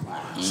talking about.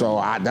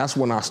 So that's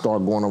when I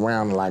started going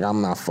around like,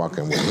 I'm not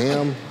fucking with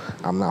him.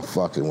 I'm not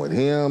fucking with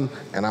him,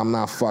 and I'm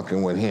not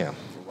fucking with him.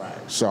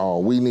 So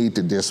we need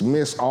to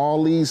dismiss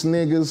all these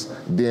niggas,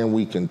 then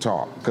we can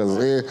talk.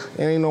 Cause it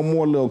ain't no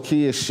more little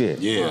kid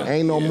shit.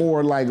 Ain't no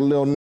more like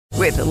little.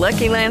 With the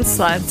Lucky Land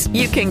Slots,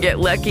 you can get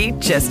lucky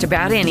just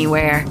about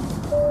anywhere.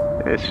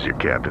 This is your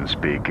captain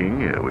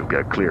speaking. We've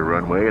got clear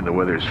runway and the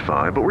weather's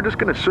fine, but we're just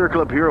going to circle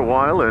up here a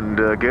while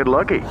and get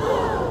lucky.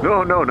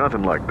 No,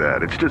 nothing like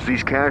that. It's just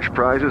these cash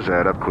prizes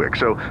add up quick.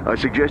 So I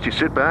suggest you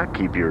sit back,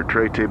 keep your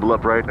tray table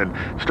upright, and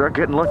start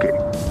getting lucky.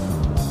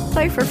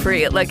 Play for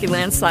free at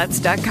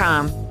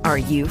LuckyLandSlots.com. Are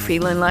you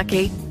feeling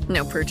lucky?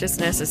 No purchase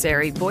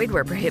necessary. Void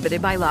where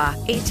prohibited by law.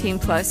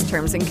 18+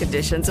 terms and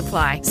conditions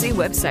apply. See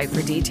website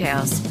for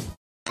details.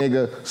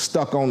 Nigga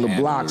stuck on the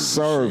block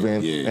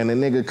serving, and the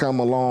nigga come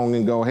along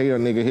and go, here,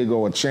 nigga, here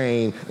go a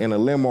chain and a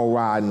limo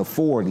ride in a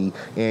 40,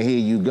 and here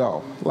you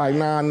go. Like,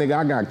 nah, nigga,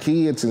 I got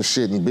kids and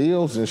shit and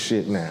bills and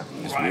shit now.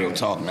 It's real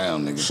talk now,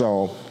 nigga.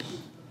 So,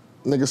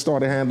 nigga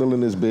started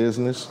handling his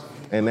business,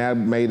 and that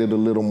made it a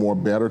little more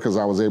better because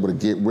I was able to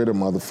get rid of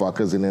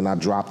motherfuckers, and then I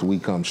dropped We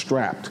Come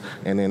Strapped.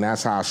 And then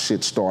that's how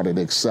shit started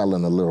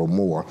excelling a little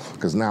more,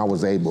 because now I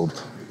was able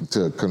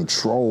to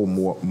control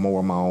more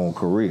of my own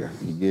career.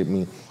 You get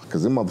me?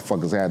 Because them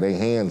motherfuckers had their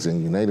hands in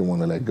you, and they didn't want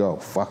to let go.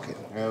 Fuck it.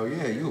 Hell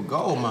yeah, you a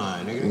gold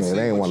mine, nigga. Yeah, they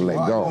didn't want to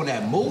let go. On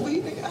that movie,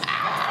 nigga.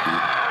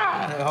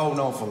 They holding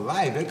on for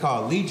life. They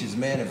call leeches,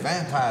 man, and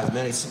vampires,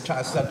 man. They try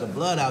to suck the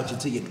blood out you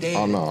till you're dead.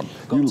 Oh, no.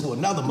 Go to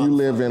another motherfucker. You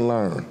live and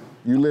learn.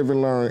 You live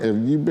and learn. If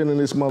you've been in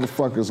this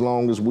motherfucker as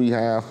long as we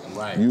have,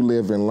 you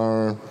live and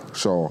learn.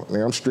 So,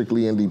 man, I'm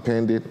strictly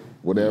independent.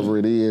 Whatever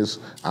it is,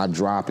 I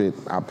drop it,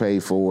 I pay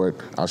for it,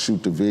 I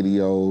shoot the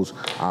videos,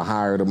 I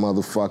hire the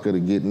motherfucker to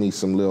get me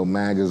some little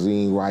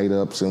magazine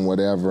write-ups and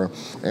whatever,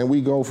 and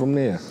we go from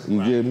there.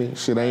 You get me?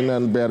 Shit ain't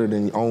nothing better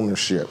than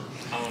ownership.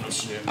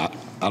 Out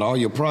of all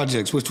your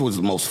projects, which was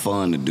the most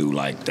fun to do?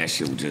 Like, that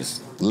shit was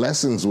just...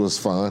 Lessons was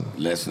fun.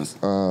 Lessons.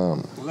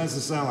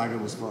 Lessons sound like it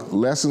was fun.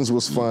 Lessons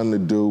was fun to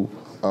do.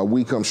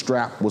 We Come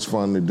Strapped was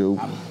fun to do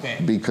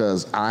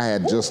because I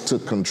had just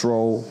took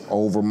control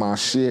over my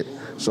shit.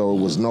 So it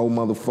was no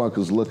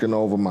motherfuckers looking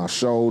over my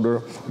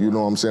shoulder. You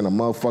know what I'm saying? A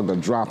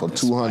motherfucker drop a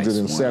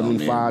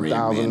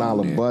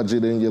 $275,000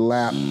 budget in your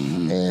lap.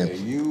 And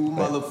you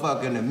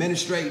motherfucking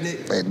administrating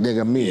it. That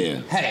nigga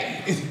me.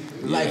 Hey,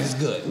 life is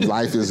good.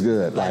 Life is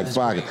good. Like,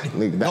 fuck it.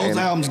 Nigga, those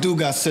albums do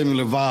got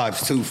similar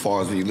vibes, too,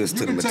 far as when you listen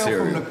to the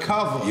material. You can tell from the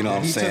cover. You know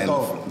what I'm saying?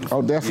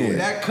 Oh, definitely.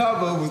 That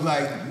cover was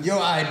like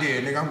your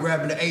idea, nigga. I'm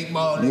grabbing the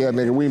 8-ball. Nigga. Yeah,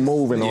 nigga, we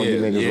moving on you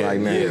niggas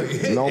right now.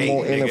 No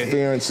more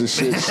interference and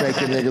shit,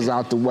 shaking niggas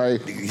out the way.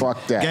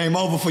 Fuck that. Game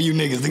over for you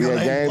niggas.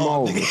 Nigga, game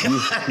over.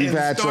 You've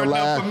had your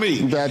last.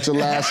 You've had your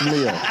last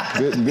meal.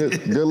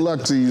 Good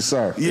luck to you,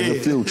 sir, in the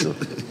future.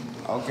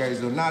 Okay,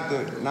 so not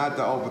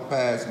to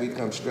overpass We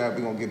Come Strapped.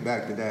 We're gonna get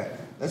back to that.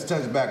 Let's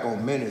touch back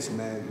on Menace,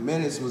 man.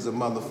 Menace was a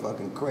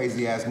motherfucking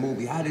crazy ass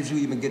movie. How did you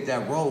even get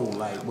that role?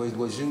 Like,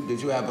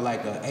 did you have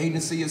like an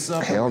agency or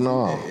something? Hell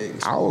no.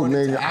 I was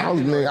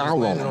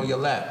on your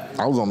lap.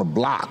 I was on the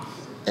block,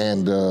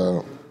 and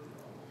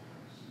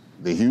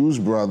the Hughes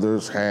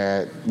brothers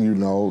had,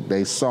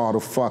 they saw the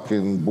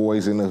fucking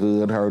Boys in the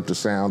Hood, heard the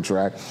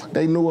soundtrack.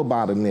 They knew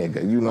about a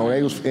nigga,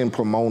 they was in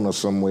Pomona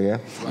somewhere,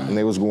 and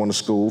they was going to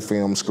school,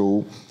 film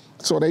school.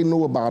 So they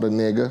knew about a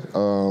nigga.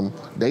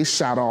 They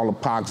shot all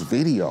of Pac's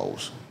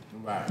videos.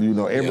 You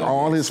know,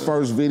 all his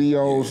first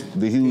videos,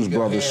 the Hughes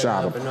brothers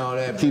shot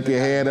him. Keep your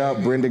head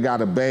up. Brenda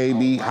got a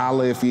baby.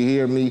 Holla if you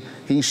hear me.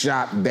 He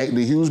shot.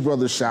 The Hughes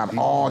brothers shot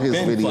all his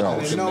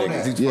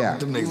videos. Yeah,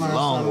 them niggas a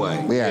long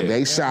way. Yeah,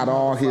 they shot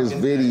all his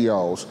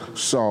videos.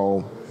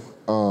 So,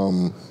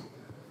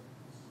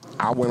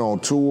 I went on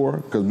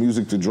tour because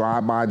Music to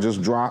Drive By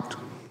just dropped.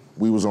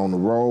 We was on the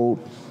road.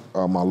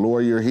 My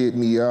lawyer hit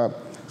me up,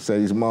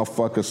 said these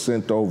motherfuckers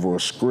sent over a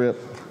script.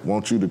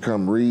 Want you to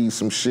come read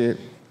some shit.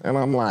 And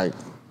I'm like,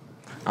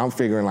 I'm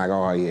figuring like,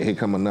 oh yeah, here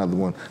come another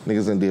one.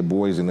 Niggas done did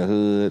Boys in the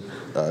Hood,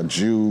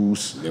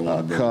 Juice,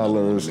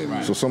 Colors.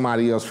 So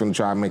somebody else finna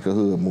try to make a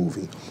hood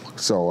movie.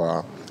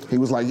 So he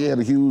was like, yeah,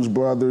 the Hughes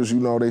brothers,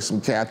 you know, they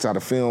some cats out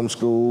of film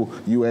school,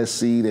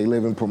 USC, they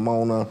live in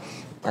Pomona.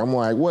 I'm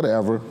like,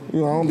 whatever.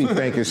 You know, I don't be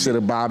thinking shit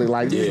about it.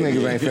 Like, these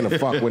niggas ain't finna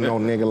fuck with no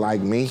nigga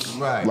like me.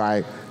 Right.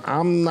 Like,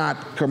 I'm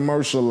not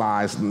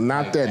commercialized.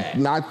 Not that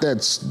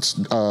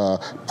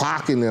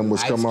Pac and them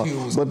was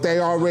commercial, but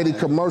they already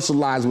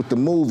commercialized with the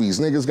movies.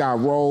 Niggas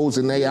got roles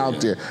and they out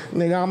there.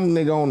 Nigga, I'm a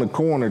nigga on the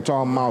corner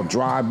talking about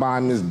Drive By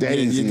Miss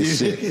Daisy and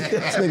shit. These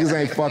niggas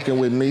ain't fucking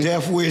with me.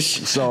 Death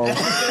Wish. So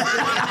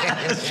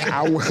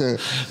I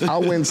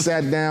went and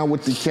sat down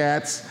with the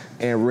cats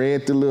and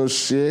read the little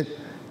shit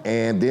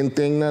and didn't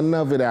think nothing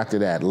of it after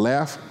that.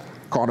 Left.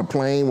 Caught a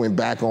plane, went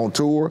back on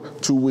tour.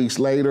 2 weeks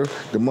later,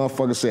 the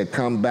motherfucker said,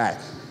 come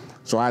back.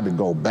 So I had to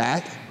go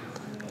back.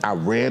 I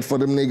read for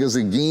them niggas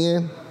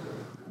again,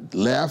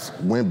 left,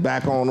 went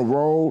back on the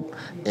road,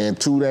 and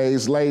 2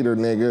 days later,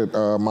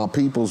 nigga, my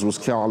peoples was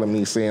calling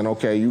me saying,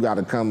 okay, you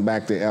gotta come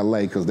back to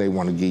LA because they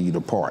want to give you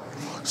the part.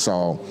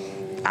 So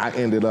I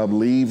ended up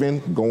leaving,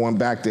 going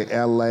back to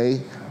LA,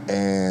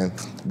 and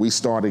we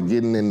started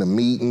getting in the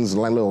meetings,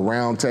 like little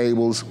round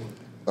tables.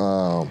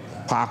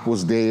 Pac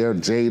was there,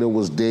 Jada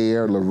was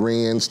there,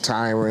 Lorenz,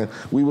 Tyron,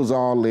 we was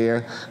all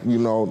there. You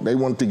know, they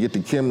wanted to get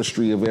the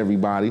chemistry of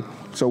everybody.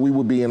 So we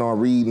would be in our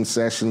reading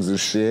sessions and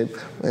shit.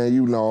 And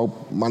you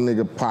know, my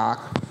nigga Pac.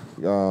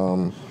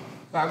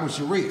 Pac was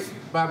Sharif.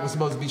 Pac was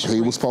supposed to be Sharif.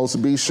 He was supposed to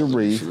be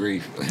Sharif.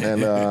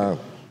 And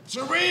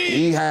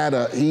Sharif!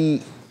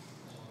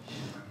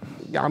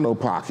 Y'all know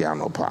Pac.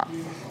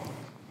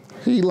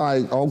 He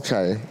like,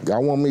 okay,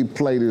 y'all want me to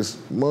play this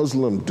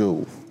Muslim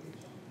dude.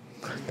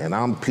 And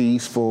I'm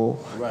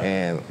peaceful,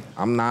 and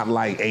I'm not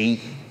like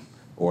 8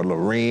 or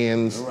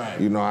Lorenz.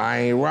 You know, I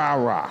ain't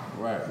rah-rah.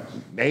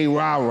 They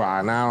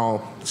rah-rah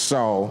now.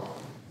 So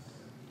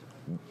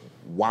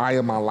why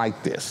am I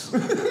like this?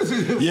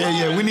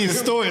 Yeah, we need a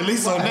story at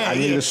least on that. I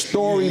need a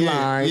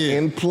storyline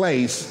in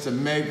place to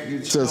make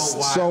you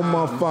show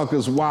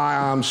motherfuckers why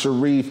I'm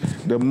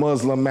Sharif, the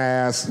Muslim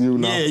ass, you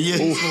know.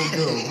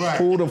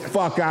 Who the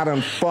fuck I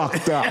done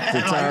fucked up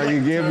to turn,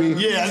 you give me?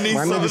 Yeah, I need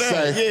my some nigga of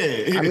that.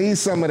 say, I need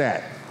some of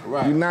that.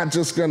 You're not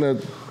just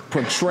gonna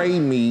portray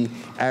me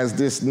as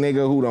this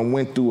nigga who done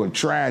went through a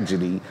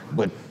tragedy,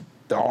 but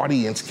the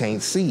audience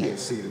can't see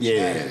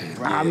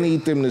it. I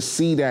need them to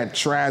see that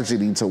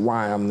tragedy to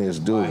why I'm this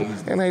dude.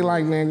 And they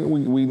like, man,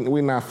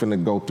 we're not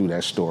finna go through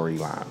that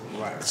storyline.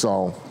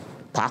 So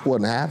Pac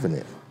wasn't having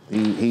it.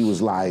 He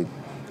was like,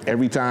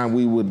 every time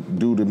we would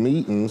do the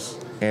meetings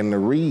and the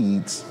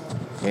reads,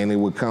 and it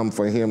would come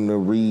for him to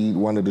read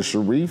one of the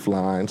Sharif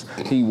lines,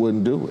 he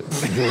wouldn't do it.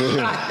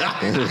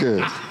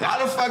 Why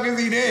the fuck is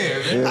he there,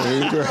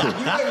 man? You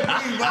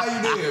why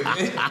you there,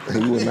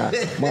 man? He would not.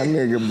 My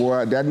nigga,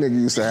 boy, that nigga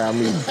used to have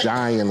me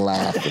dying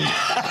laughing.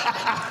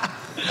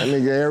 That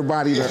nigga,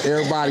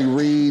 everybody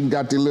reading,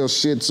 got their little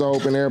shits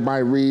open,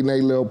 everybody reading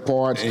their little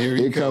parts.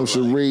 Here comes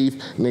Sharif.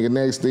 Nigga,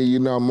 next thing you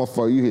know,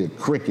 motherfucker, you hear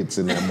crickets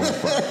in that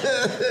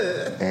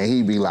motherfucker. And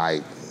he be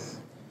like,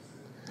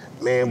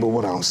 man, but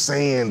what I'm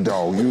saying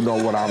though, you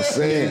know what I'm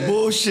saying?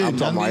 Bullshit. I'm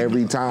talking about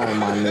every time,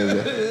 my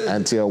nigga.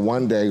 Until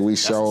one day we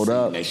showed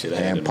up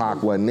and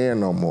Pac wasn't there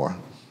no more.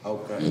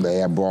 Okay. They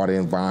had brought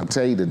in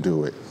Vontae to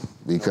do it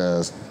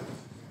because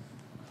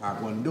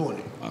Pac wasn't doing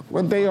it.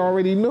 But they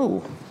already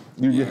knew.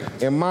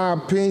 In my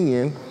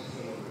opinion,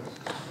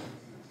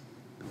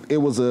 it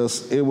was a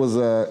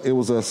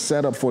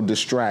setup for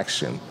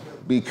distraction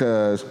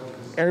because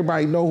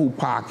everybody know who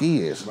Pac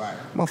is.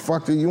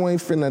 Motherfucker, you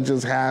ain't finna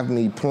just have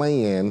me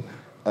playing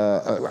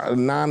a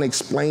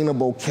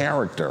non-explainable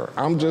character.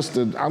 I'm just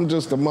a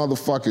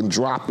motherfucking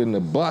drop in the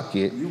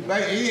bucket. He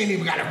ain't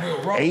even got a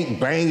real role. 8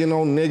 banging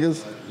on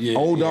niggas.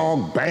 Old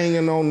dog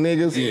banging on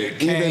niggas.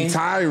 Even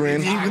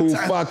Tyron, who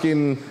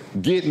fucking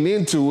getting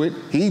into it,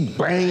 he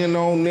banging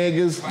on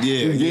niggas.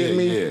 You get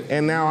me?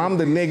 And now I'm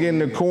the nigga in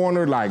the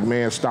corner like,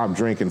 man, stop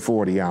drinking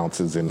 40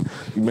 ounces and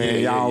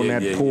man, y'all on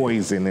that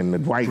poison and the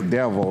white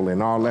devil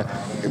and all that.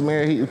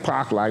 Man, he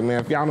Pac like, man,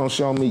 if y'all don't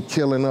show me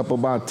killing up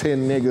about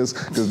 10 niggas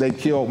because they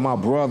killed my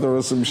brother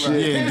or some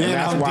shit,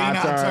 that's why I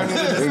turned.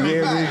 You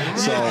get me?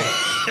 So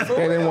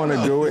they didn't want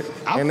to do it.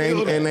 And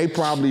they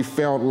probably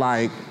felt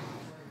like,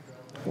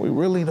 we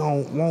really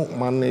don't want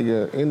my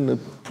nigga in the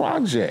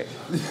project.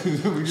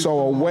 So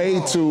a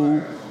way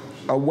to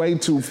a way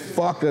to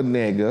fuck a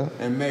nigga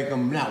and make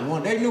him not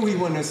want. They knew he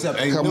wasn't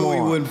acceptable. They Come knew he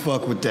on. wouldn't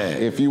fuck with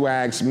that. If you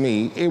ask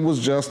me, it was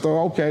just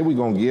okay. We're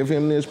gonna give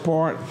him this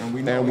part,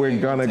 and we're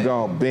gonna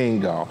go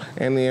bingo.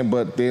 And then,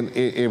 but then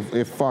it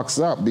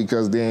fucks up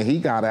because then he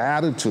got an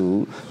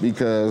attitude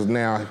because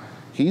now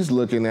he's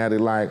looking at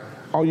it like,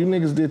 oh, you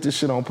niggas did this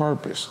shit on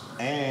purpose.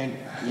 And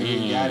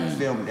y'all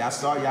filmed. Y'all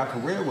started y'all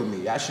career with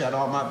me. I shot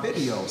all my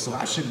videos, so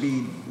I should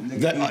be.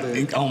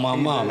 On my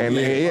mom.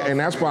 And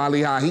that's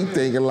probably how he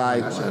thinking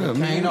like,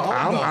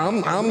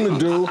 I'm the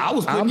dude.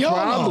 I'm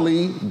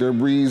probably the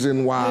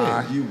reason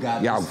why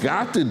y'all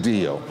got the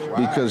deal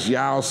because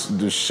y'all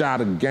just shot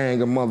a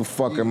gang of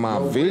motherfucking my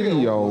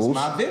videos.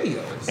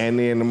 And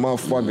then the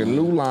motherfucking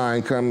New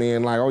Line come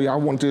in like, oh, y'all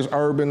want this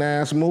urban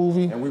ass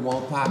movie? And we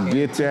won't pop in.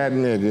 Get that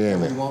nigga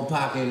in it. We won't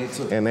pop in it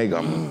too. And they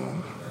go,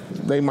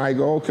 they might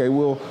go, okay,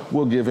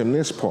 we'll give him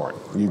this part.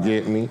 You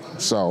get me?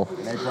 So,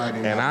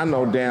 and I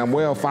know damn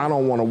well if I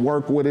don't want to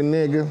work with a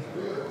nigga,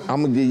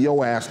 I'm gonna give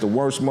your ass the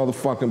worst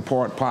motherfucking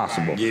part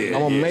possible. I'm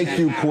gonna make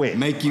you quit.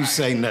 Make you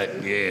say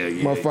nothing. Yeah.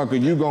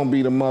 Motherfucker, you gonna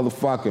be the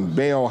motherfucking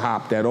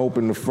bellhop that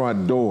opened the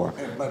front door.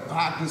 But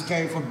Pac just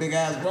came from big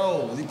ass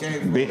roles. He came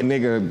from Big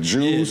nigga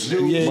juice,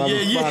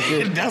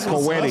 motherfucking That's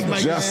poetic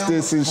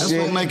justice and shit.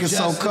 That's what make it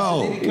so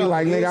cold. He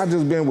like, nigga, I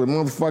just been with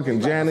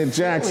motherfucking Janet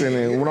Jackson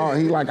and all.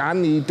 He like, I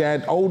need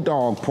that old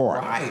dog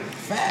part. Right,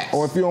 facts.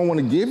 Or if you don't want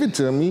to give it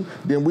to me,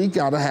 then we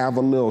gotta have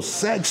a little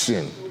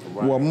section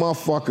where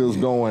motherfuckers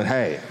going,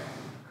 hey,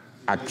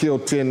 I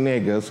killed 10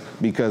 niggas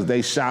because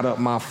they shot up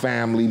my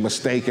family,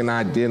 mistaken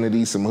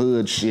identity, some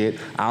hood shit.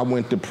 I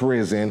went to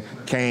prison,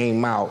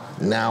 came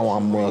out, now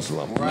I'm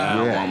Muslim.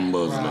 Now I'm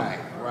Muslim.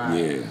 Right.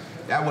 Yeah.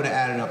 That would have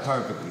added up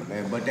perfectly,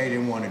 man. But they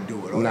didn't want to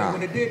do it. Or Nah. they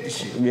would have did the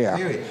shit. Yeah.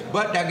 Period.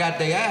 But that got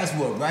their ass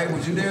whooped, right?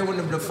 Was you there when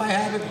the fight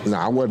happened? No,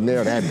 I wasn't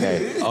there that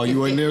day. Oh, you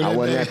wasn't there that I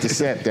wasn't day? at the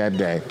set that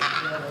day.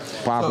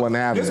 Pop wasn't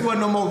having This it.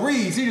 wasn't no more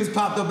Reeds. He just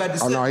popped up at the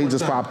set. Oh, no, he one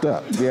just time. popped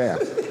up, yeah.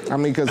 I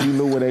mean, because he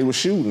knew where they were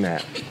shooting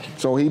at.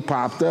 So he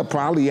popped up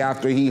probably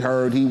after he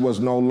heard he was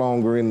no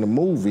longer in the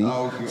movie.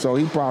 So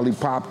he probably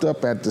popped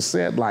up at the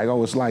set like,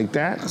 oh, it's like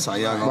that? That's how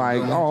y'all gonna like,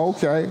 do it. oh,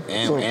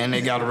 okay. And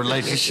they got a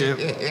relationship?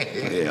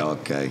 Yeah,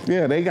 okay.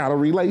 Yeah, they got a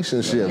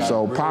relationship.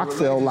 So Pac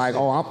felt like,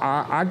 oh,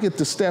 I get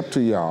to step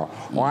to y'all.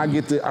 Or I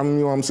get to, I mean, you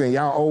know what I'm saying?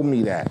 Y'all owe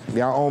me that.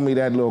 Y'all owe me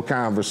that little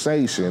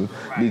conversation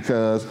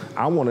because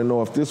I want to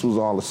know if this was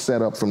all a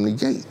setup from the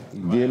gate.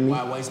 You get me?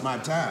 Why waste my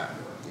time?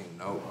 You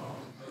know?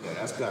 Yeah,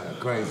 that's kind of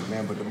crazy,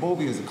 man. But the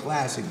movie is a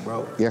classic,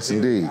 bro. Yes,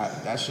 indeed.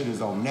 That shit is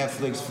on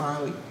Netflix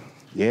finally.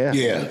 Yeah.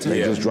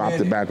 They just dropped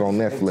it back on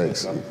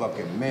Netflix. A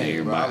fucking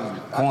minute, bro.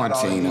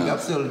 Quarantine. I'm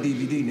still a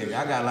DVD nigga.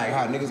 I got like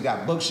how niggas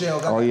got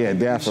bookshelves. Oh, yeah,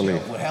 definitely.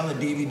 With hella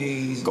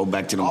DVDs. Go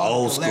back to them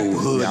old school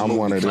hood. Yeah, I'm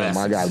one of them.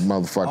 I got All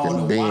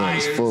motherfucking the bins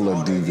wires, full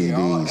of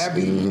DVDs.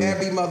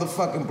 Every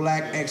motherfucking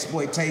black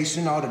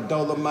exploitation, all the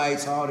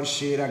Dolomites, all the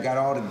shit. I got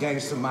all the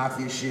gangster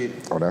mafia shit.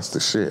 Oh, that's the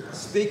shit.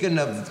 Speaking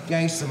of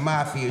gangster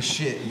mafia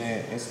shit,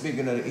 man, and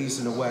speaking of the East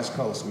and the West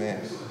Coast,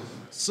 man,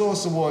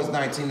 Source Awards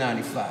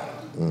 1995.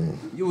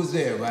 You was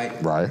there, right?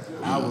 Right.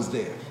 I was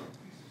there.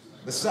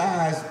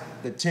 Besides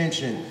the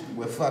tension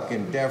with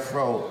fucking Death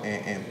Row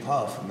and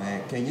Puff,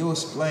 man, can you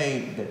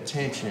explain the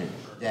tension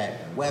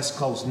that West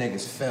Coast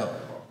niggas felt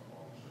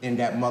in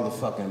that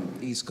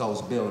motherfucking East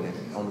Coast building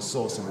on the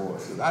Source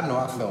Awards? 'Cause I know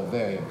I felt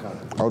very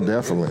uncomfortable. Oh,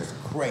 definitely.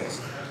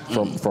 Crazy.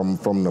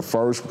 From the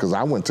first, because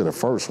I went to the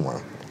first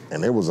one,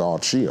 and it was all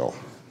chill.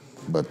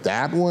 But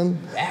that one,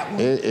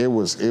 it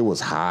was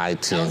high That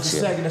was the tension.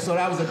 second, so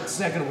that was the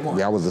second one.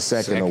 That was the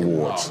second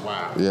awards. Oh,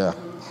 wow.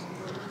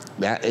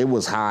 Yeah. It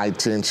was high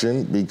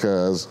tension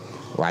because,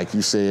 like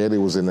you said, it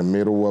was in the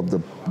middle of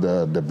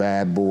the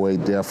Bad Boy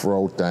Death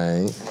Row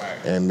thing.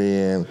 And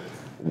then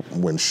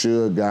when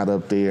Suge got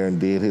up there and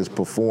did his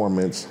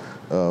performance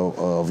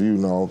of you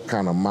know,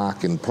 kind of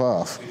mocking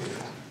Puff,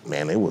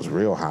 man, it was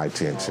real high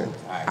tension.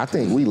 I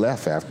think we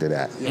left after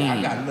that. Yeah,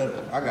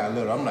 I got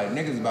little. I'm like,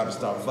 niggas about to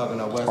start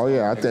fucking up West Oh Coast.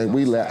 yeah, I think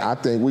we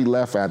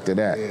left after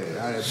that.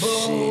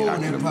 Boom,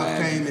 and then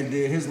Puff came and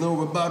did his little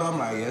rebuttal. I'm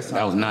like, yes.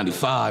 That was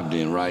 95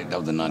 then, right? That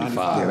was the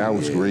 95. Yeah, that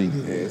was greedy.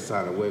 Yeah, it's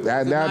time to wait.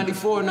 That-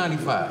 94 or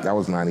 95? That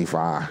was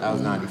 95. That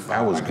was 95.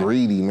 That was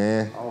greedy,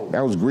 man.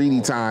 That was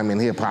greedy time in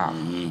hip hop.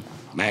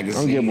 I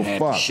don't give a had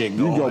fuck. shit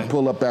You go going.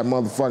 pull up at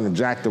motherfucking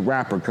Jack the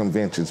Rapper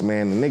conventions,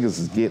 man. The niggas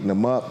is getting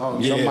them up.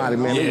 yeah, Somebody,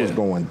 man, it yeah. was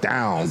going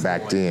down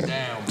back then.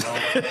 Damn, bro.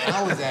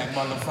 I was at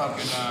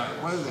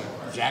motherfucking, what is it?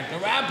 Jack the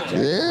Rapper.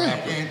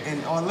 Yeah.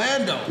 In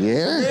Orlando.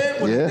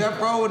 Yeah, When yeah. the Death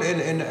Row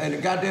and the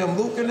goddamn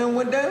Luke and them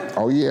went down?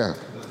 Oh yeah.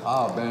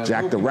 Oh, man.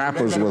 Jack Luke, the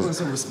Rappers they gotta was- put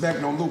some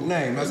respect on Luke's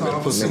name. That's all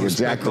I'm Nigga,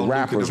 Jack the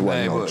Rappers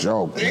wasn't no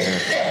joke,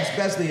 man.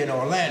 Especially in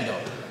Orlando.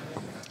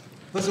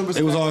 Put some It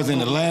respect was always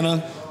in on-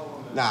 Atlanta?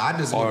 Nah, I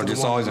just Or went to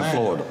just the one always in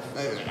Orlando.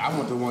 Florida? I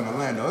went to one in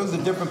Orlando. It was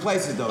in different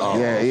places though.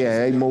 Yeah,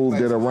 they moved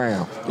it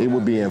around. It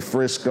would be in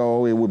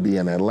Frisco, it would be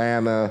in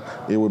Atlanta,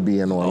 it would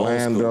be in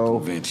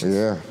Orlando.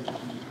 Yeah.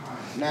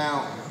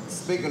 Now,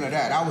 speaking of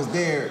that, I was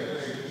there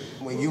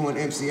when you and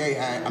MCA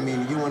had,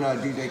 you and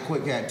DJ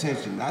Quick had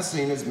tension. I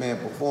seen this man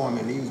perform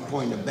and he was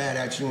pointing the bat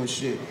at you and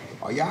shit.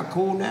 Are y'all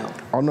cool now?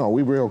 Oh no,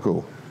 we real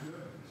cool.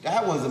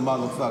 That was a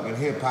motherfucking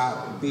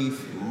hip-hop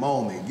beef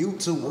moment. You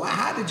two,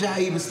 how did y'all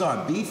even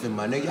start beefing,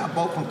 my nigga? Y'all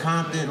both from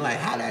Compton. Like,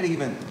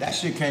 that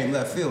shit came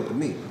left field to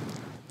me.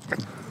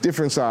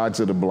 Different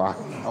sides of the block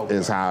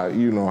is how,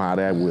 how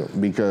that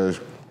went. Because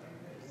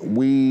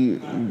we,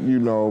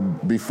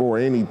 before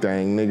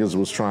anything, niggas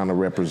was trying to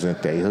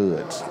represent their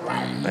hoods.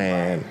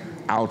 And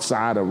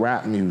outside of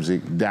rap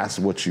music, that's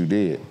what you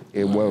did.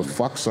 It was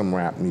fuck some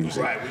rap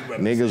music.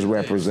 Niggas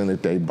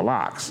represented their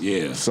blocks.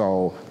 Yeah.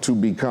 So to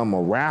become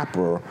a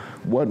rapper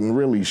wasn't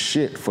really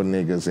shit for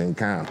niggas in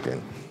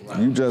Compton.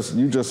 You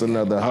just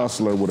another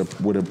hustler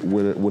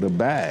with a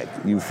bag.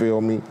 You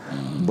feel me?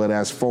 But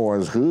as far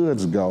as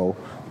hoods go,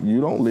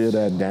 you don't live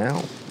that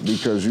down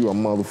because you a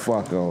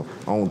motherfucker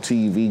on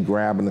TV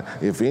grabbing.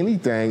 If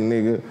anything,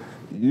 nigga,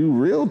 you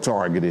real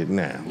targeted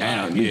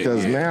now.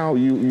 Because now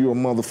you a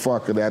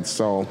motherfucker that's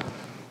so.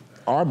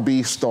 Our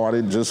beef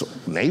started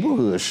just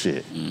neighborhood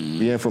shit,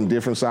 being from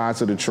different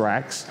sides of the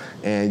tracks,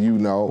 and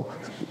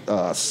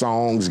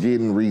songs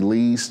getting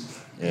released,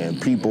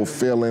 and people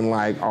feeling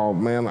like, oh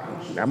man,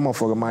 that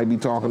motherfucker might be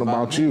talking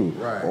about you,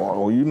 right.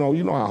 or you know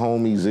how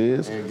homies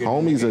is.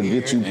 Homies will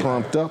get you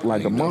pumped up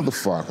like a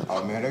motherfucker.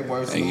 Oh man, they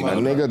worse A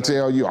than nigga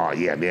tell you, oh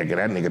yeah, nigga,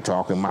 that nigga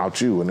talking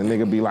about you, and the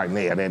nigga be like,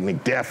 nah, that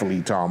nigga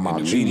definitely talking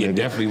about you, nigga.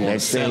 Definitely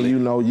Next thing you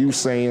know, you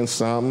saying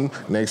something.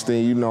 Next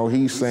thing you know,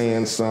 he's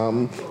saying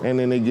something, and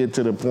then they get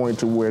to the point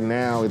to where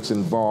now it's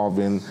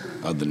involving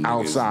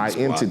outside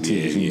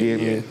entities. You get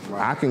me?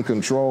 I can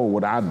control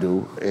what I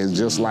do. It's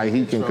just like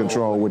he can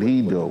control what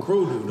he do.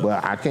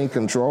 But I can't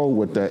control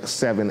what the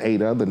 7,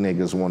 8 other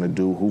niggas want to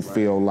do who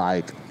feel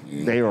like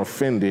they are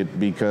offended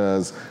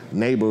because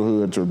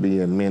neighborhoods are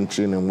being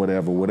mentioned and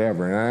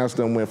whatever. And I just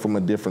done went from a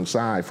different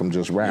side from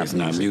just rap. It's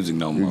not music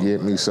no more. You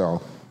get me?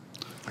 So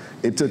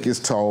it took its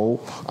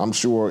toll. I'm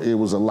sure it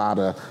was a lot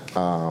of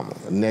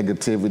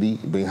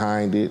negativity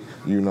behind it.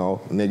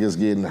 Niggas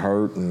getting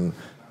hurt and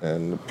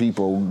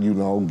people,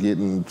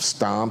 getting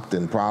stomped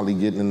and probably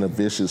getting into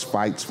vicious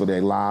fights for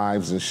their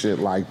lives and shit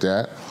like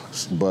that.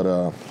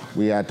 But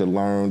we had to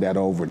learn that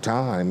over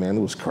time, man.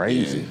 It was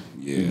crazy.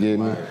 You get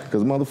me?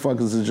 Because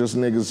motherfuckers is just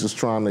niggas just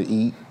trying to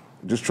eat,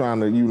 just trying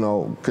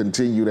to,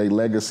 continue their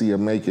legacy of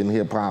making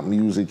hip-hop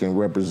music and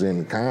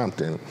representing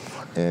Compton.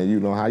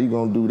 And, how you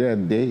gonna do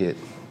that dead?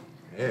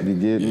 You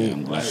get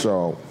me?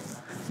 So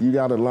you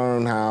gotta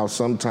learn how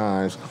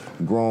sometimes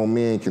grown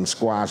men can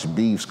squash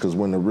beefs, because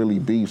when the really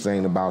beefs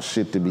ain't about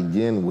shit to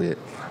begin with,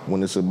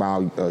 when it's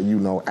about,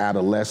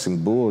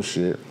 adolescent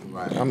bullshit.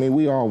 Right.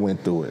 We all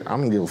went through it. I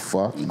don't give a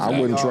fuck. Exactly. I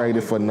wouldn't trade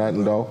it for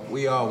nothing, though.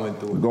 We all went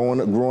through it.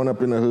 Growing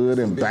up in the hood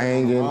and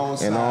banging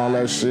and all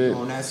that shit.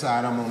 On that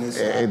side, I'm on this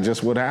side. It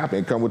just what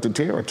happened. It come with the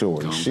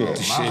territory. Shit.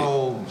 My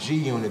whole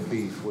G-Unit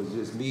beef was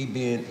just me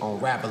being on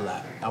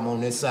Rap-A-Lot. I'm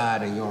on this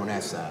side and you're on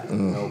that side.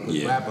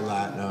 Because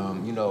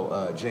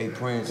Rap-A-Lot, Jay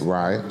Prince,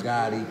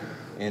 Gotti,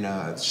 and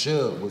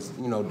Suge was,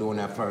 doing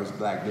that first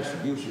black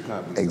distribution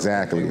company.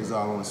 Exactly. So it was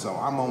all on. So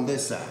I'm on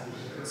this side.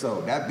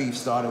 So that beef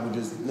started with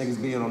just niggas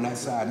being on that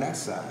side and that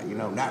side.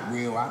 Not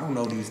real. I don't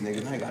know these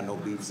niggas. I ain't got no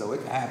beef. So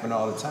it can happen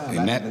all the time.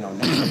 And I've been on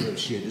that real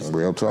shit. This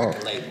real talk.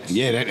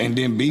 Yeah, and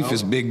then beef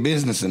is big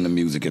business in the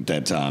music at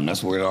that time.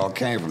 That's where it all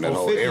came from, that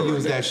whole 50 era.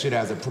 used that shit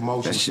as a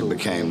promotion. That shit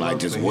became like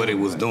just what it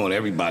was doing.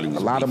 Everybody was A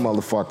lot of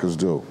motherfuckers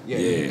do.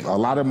 Yeah. A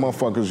lot of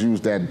motherfuckers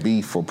use that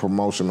beef for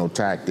promotional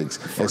tactics.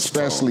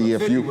 Especially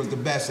if you... 50 was the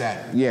best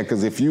at it. Yeah,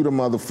 because if you the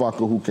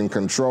motherfucker who can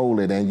control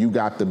it and you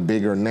got the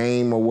bigger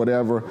name or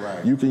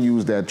whatever, you can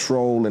use that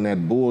troll and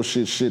that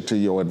bullshit shit to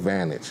your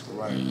advantage.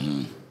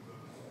 Right.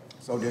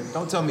 So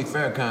don't tell me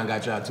Farrakhan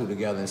got y'all two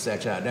together and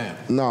sat y'all down.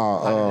 No.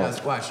 How did y'all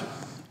squash it?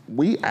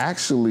 We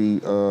actually,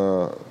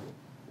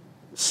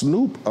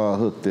 Snoop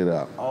hooked it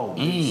up. Oh,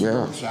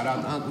 yeah. Shout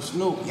out to Uncle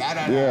Snoop.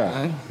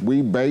 Yeah.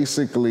 We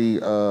basically,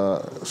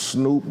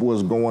 Snoop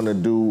was going to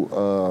do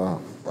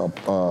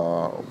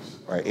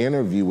an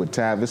interview with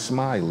Tavis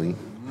Smiley,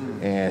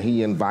 and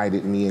he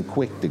invited me and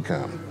Quick to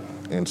come.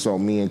 And so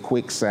me and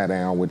Quick sat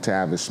down with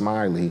Tavis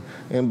Smiley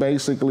and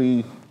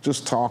basically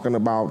just talking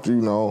about,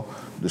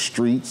 the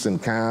streets in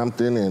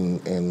Compton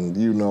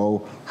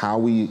and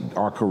how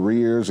our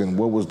careers and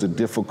what was the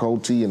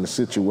difficulty and the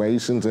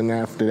situations. And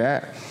after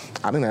that,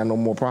 I didn't have no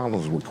more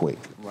problems with Quick.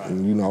 Right.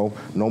 No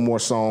more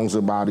songs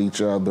about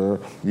each other.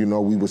 We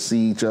would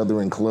see each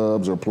other in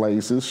clubs or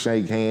places,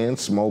 shake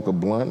hands, smoke a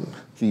blunt,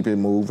 keep it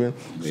moving.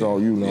 Yeah, so,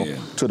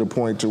 to the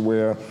point to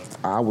where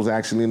I was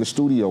actually in the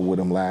studio with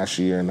him last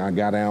year, and I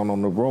got down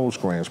on the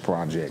Rosecrans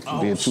project.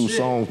 Did 2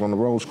 songs on the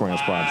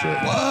Rosecrans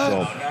project. What?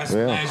 So, that's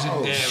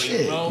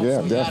legendary, bro.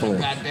 Yeah, definitely.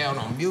 Got down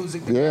on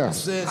music. Yeah,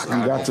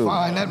 I got to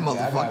find that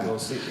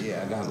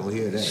motherfucker. I gotta go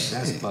hear that.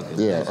 That's fucking.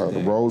 Yeah,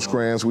 the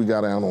Rosecrans, we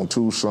got down on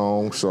 2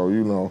 songs.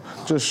 So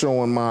just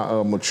showing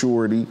my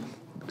maturity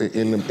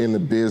in the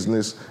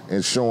business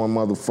and showing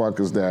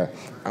motherfuckers that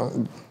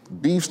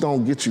beefs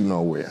don't get you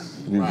nowhere.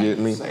 You get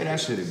me? Say that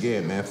shit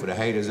again, man, for the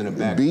haters in the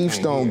back. Beefs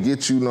don't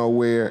get you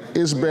nowhere.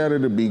 It's better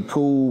to be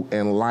cool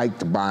and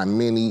liked by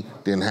many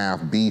than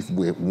have beef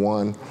with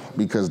one,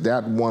 because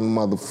that one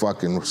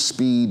motherfucking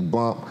speed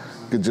bump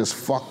could just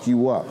fuck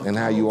you up and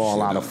have you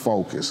all out of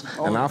focus.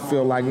 And I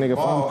feel like, nigga, if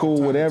I'm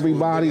cool with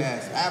everybody,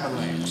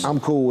 I'm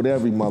cool with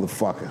every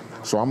motherfucker.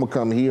 So I'm gonna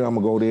come here, I'm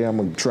gonna go there, I'm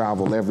gonna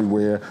travel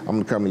everywhere. I'm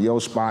gonna come to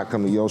your spot,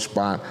 come to your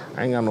spot.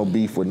 I ain't got no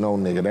beef with no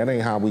nigga. That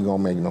ain't how we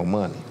gonna make no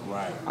money.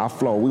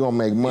 We gonna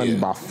make money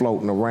by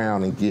floating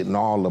around and getting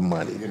all the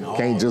money.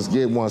 Can't just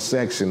get one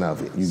section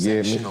of it, you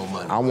get me?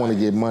 I wanna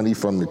get money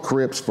from the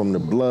Crips, from the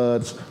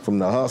Bloods, from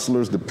the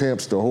hustlers, the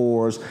pimps, the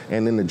whores,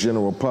 and then the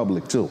general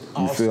public too.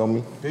 You feel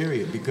me?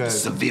 Period,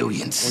 because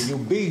civilians. When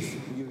you beef,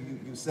 you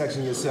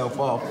section yourself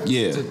off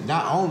Yeah. to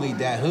not only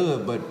that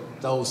hood, but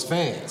those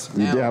fans.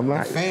 You Now, damn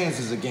right. the fans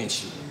is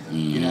against you.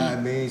 You know what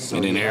I mean? So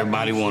And then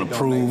everybody want to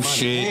prove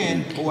shit.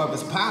 And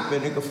whoever's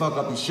popping, it can fuck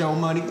up your show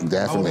money.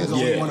 Definitely.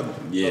 Only want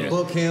to Yeah.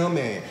 book him,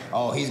 and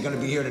he's gonna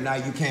be here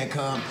tonight. You can't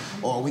come,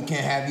 or we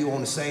can't have you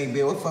on the same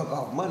bill. It fuck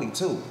off money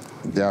too.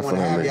 Definitely. Want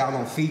to have y'all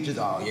on features?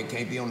 You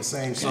can't be on the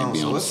same song.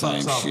 So it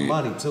fucks off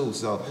money too.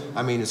 So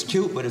I mean, it's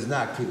cute, but it's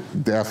not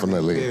cute.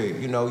 Definitely.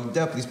 Period. You know, you're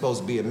definitely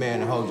supposed to be a man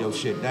and hold your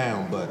shit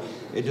down, but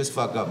it just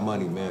fuck up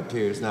money, man.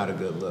 Period. It's not a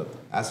good look.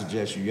 I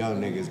suggest you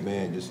young niggas,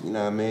 man, just, you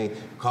know what I mean?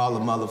 Call a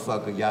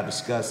motherfucker, y'all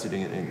discuss it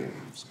and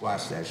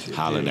squash that shit.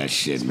 Holler that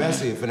shit, man.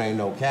 Especially if it ain't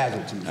no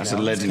casualties. That's a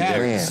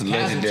legendary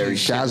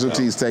shit.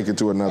 Casualties take it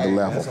to another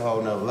level. That's a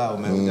whole nother level,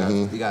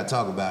 man. We gotta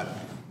talk about it.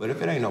 But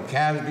if it ain't no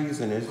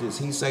casualties and it's just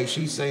he say,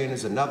 she say, and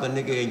it's another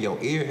nigga in your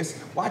ear,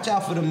 watch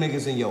out for them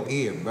niggas in your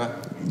ear, bro.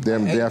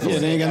 Them definitely. Yeah,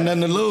 they ain't got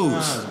nothing to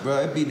lose. Bro,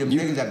 it be them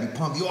niggas that be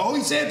pumping you.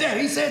 He said that,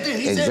 he said this,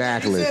 he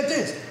Exactly. said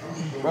this.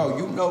 Bro,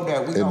 you know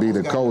that. It be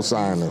the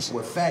co-signers.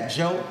 With Fat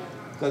Joe,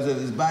 because of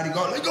his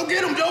bodyguard. Let's go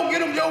get him, Joe,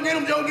 get him, Joe, get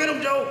him, Joe, get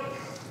him, Joe.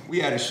 We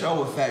had a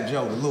show with Fat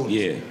Joe, the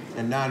Looney. Yeah.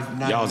 And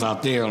y'all was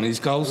out there on the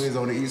East Coast? We was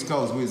on the East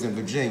Coast. We was in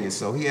Virginia.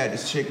 So he had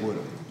this chick with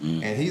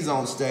him. And he's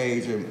on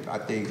stage, and I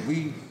think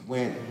we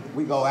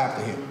go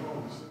after him.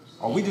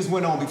 Or we just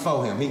went on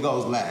before him. He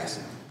goes last.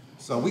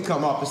 So we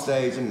come off the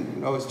stage,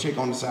 and his chick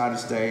on the side of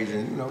the stage,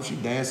 and she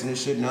dancing and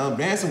shit, and I'm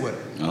dancing with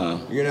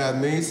her. You know what I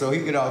mean? So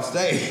he get off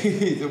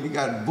stage, and we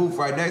got a booth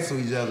right next to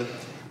each other.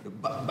 The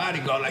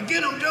bodyguard like,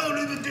 get him, Joe,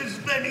 this is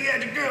disrespect. He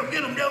had the girl,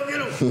 get him, Joe,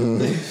 get him.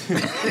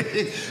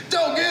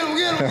 Joe, get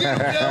him,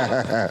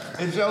 Joe.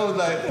 And Joe was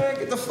like, man,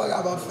 get the fuck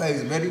out of my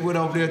face, man. He went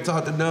over there and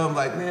talked to them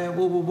like, man,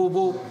 woo, woo, woo,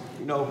 woo.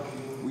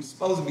 We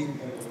supposed to be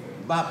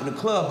bopping the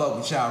club up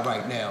with y'all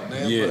right now,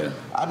 man. Yeah.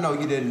 But I know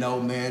you didn't know,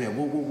 man, and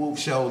whoop, whoop, whoop,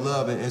 showed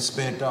love and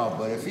spent off.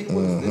 But if he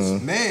was,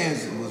 this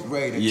man was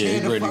ready to tear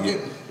the fucking...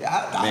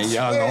 I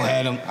y'all swear, gonna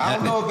have him. I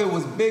don't know if it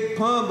was Big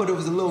Pun, but it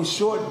was a little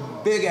short,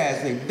 big ass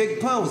nigga. Big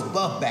Pun was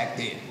buff back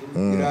then. You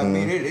know what I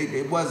mean?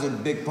 It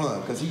wasn't Big Pun,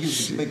 because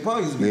Big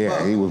Pun used to be buff.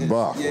 Yeah, he was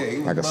buff. Yeah, he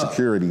was like buff. a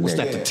security nigga. What's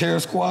that, the Terror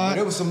Squad? But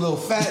there was some little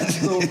fat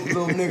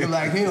little nigga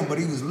like him, but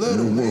he was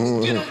little.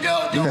 Man. Get him,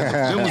 Joe.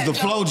 It was the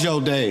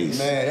Flojo days.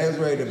 Man, they was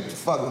ready to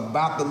fucking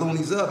bop the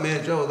loonies up,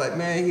 man. Joe was like,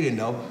 man, he didn't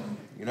know.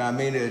 You know what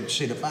I mean?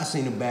 Shit, if I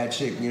seen a bad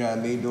chick, you know what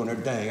I mean, doing her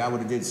thing, I would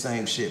have did the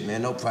same shit,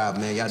 man. No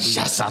problem, man. Y'all do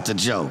Shouts out to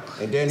Joe.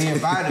 And then he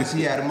invited us.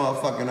 He had a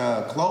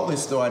motherfucking clothing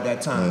store at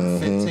that time,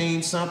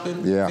 15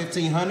 something, Yeah.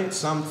 1500,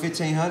 something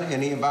 1500,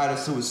 and he invited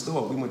us to his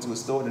store. We went to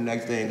his store the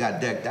next day and got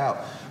decked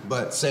out.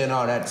 But saying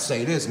all that to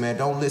say this, man,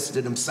 don't listen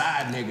to them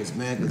side niggas,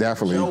 man.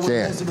 Definitely, Joe you would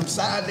can't. listen to them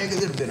side niggas.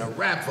 It'd been a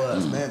rap for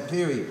us, man.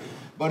 Period.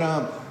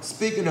 But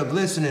speaking of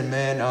listening,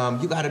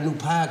 man, you got a new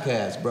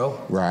podcast, bro.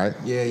 Right.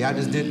 Yeah, y'all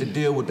just did the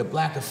deal with the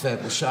Black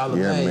Effect with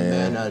Charlamagne,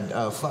 Yeah,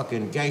 man.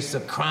 Fucking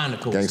Gangsta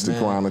Chronicles, Gangsta man.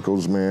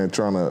 Chronicles, man,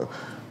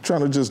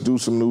 trying to just do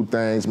some new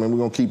things, man. We're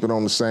gonna keep it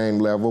on the same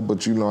level,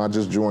 but I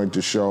just joined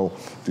the show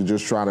to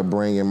just try to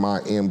bring in my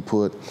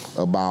input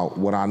about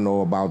what I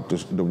know about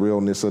the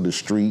realness of the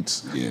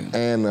streets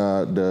and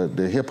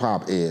the hip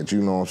hop edge,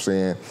 you know what I'm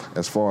saying?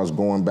 As far as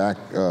going back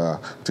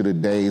to the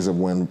days of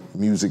when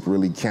music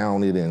really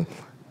counted, and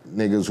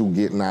niggas who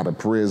getting out of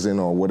prison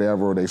or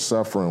whatever they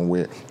suffering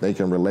with, they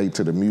can relate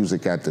to the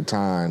music at the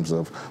times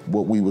of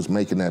what we was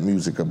making that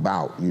music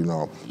about,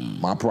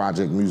 My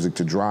project, Music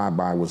to Drive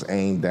By, was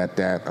aimed at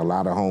that. A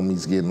lot of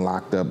homies getting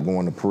locked up,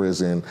 going to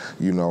prison,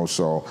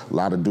 so a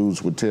lot of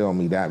dudes would tell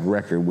me that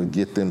record would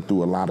get them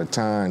through a lot of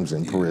times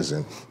in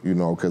prison,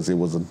 because it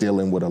was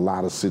dealing with a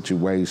lot of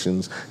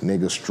situations,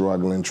 niggas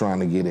struggling, trying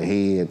to get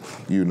ahead,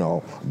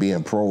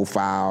 being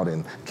profiled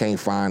and can't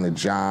find a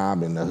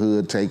job, and the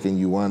hood taking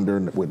you under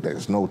with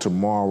there's no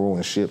tomorrow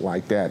and shit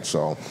like that.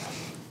 So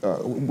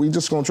we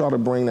just gonna try to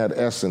bring that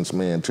essence,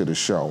 man, to the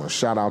show. And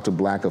shout out to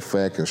Black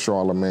Effect and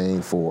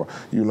Charlamagne for,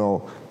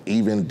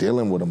 even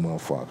dealing with a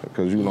motherfucker.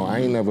 Because, I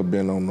ain't never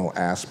been on no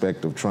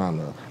aspect of trying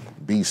to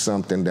be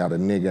something that a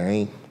nigga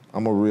ain't.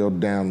 I'm a real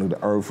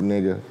down-to-the-earth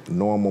nigga,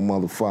 normal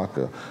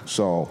motherfucker.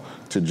 So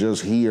to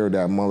just hear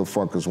that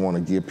motherfuckers want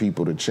to give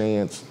people the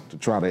chance to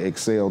try to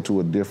excel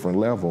to a different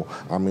level,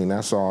 I mean,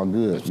 that's all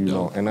good,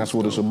 and that's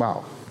what it's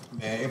about.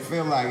 Man, it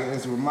feel like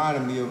it's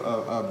reminding me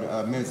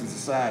of Men's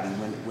Society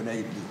when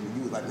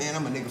you was like, man,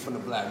 I'm a nigga from the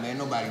block, man.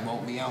 Nobody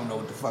want me. I don't know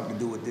what the fuck to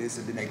do with this.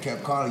 And then they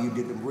kept calling you,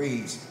 did them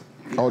reads.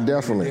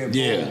 Definitely.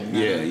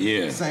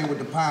 Yeah. Same with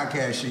the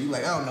podcast shit. You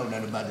like, I don't know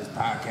nothing about this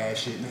podcast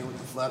shit, man. What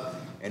the fuck?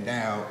 And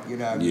now, you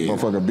know,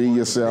 motherfucker, be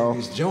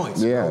yourself.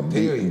 Joints, yeah, bro,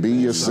 period, be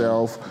man.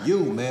 yourself. So, you,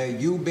 man,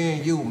 you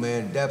being you,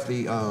 man,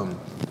 definitely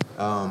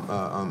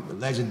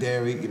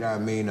legendary. You know what I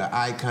mean? An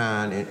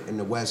icon in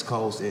the West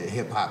Coast in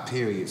hip hop.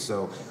 Period.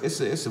 So it's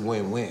a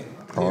win-win.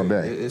 All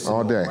day. It's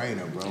all a day.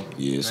 no-brainer, bro.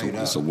 Yeah,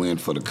 it's a win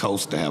for the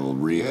coast to have a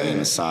real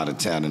inside of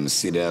town in the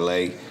city of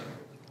LA.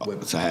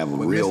 To have a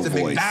real Mr.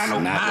 voice,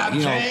 McDonald, not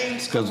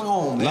like, because a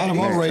lot of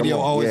our radio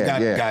always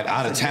got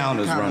out of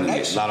towners running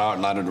it. A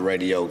lot of the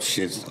radio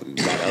shits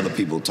got other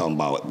people talking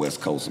about West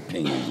Coast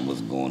opinions and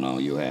what's going on.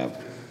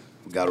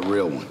 We got a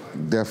real one.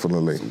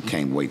 Definitely. So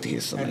can't wait to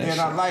hear some of that.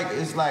 And I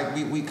it's like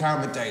we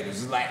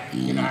commentators. It's like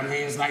you know what I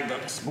mean. It's like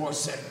the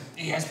sports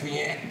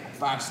ESPN,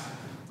 Fox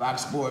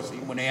Sports,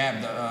 when they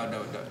have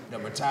the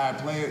retired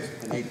players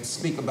and they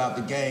speak about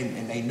the game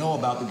and they know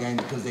about the game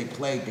because they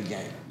played the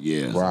game.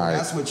 Yeah. So right.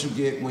 That's what you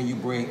get when you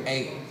bring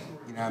 8, you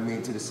know what I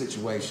mean, to the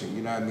situation.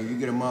 You know what I mean? You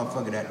get a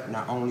motherfucker that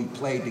not only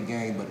played the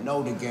game, but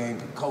know the game,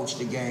 can coach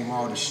the game,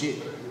 all the shit.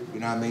 You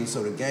know what I mean?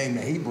 So the game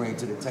that he brings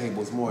to the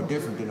table is more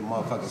different than the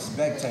motherfucking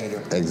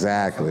spectator.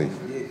 Exactly.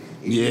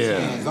 Like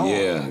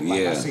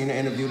I seen the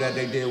interview that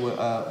they did with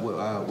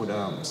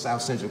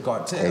South Central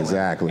Cartel.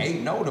 Exactly. Like,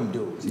 8 know them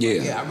dudes.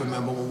 Yeah. I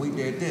remember when we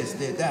did this,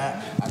 did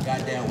that. I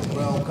got down with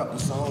Bro, a couple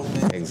songs.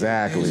 Man.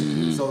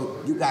 Exactly.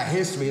 So you got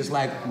history. It's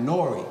like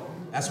Nori.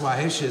 That's why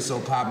his shit's so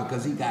popular,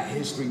 because he got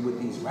history with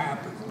these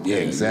rappers. Yeah,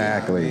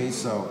 exactly. You know what I mean?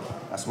 So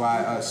that's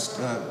why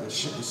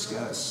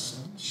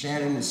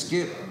Shannon and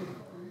Skip.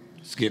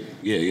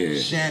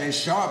 Shannon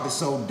Sharp is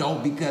so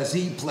dope because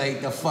he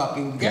played the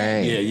fucking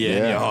game.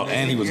 Yeah.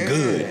 And he was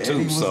good too.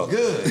 And he was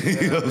good.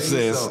 You know what I'm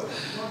saying? So,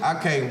 I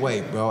can't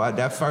wait, bro.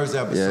 That first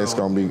episode. Yeah, it's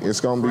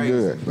gonna be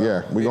good. Bro.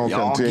 Yeah, we're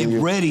gonna continue.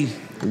 Get ready.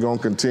 We're gonna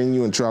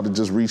continue and try to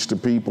just reach the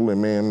people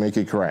and make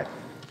it crack.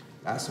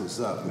 That's what's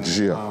up, man.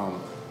 Yeah.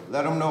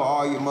 Let them know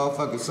all your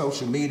motherfucking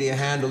social media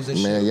handles and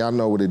shit. Man, y'all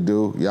know what it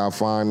do. Y'all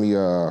find me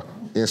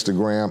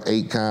Instagram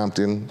 8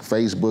 Compton,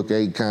 Facebook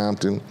 8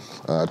 Compton,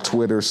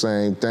 Twitter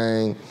same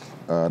thing.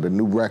 The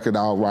new record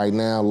out right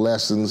now,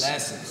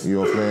 Lessons. You know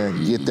what I'm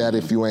saying? Get that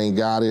if you ain't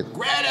got it.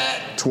 Grab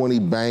it. 20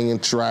 banging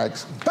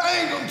tracks.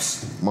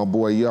 Bangums. My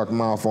boy Yuck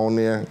Mouth on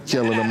there,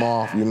 killing them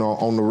off, you know,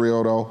 on the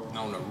real though.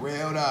 On the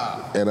real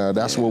though. And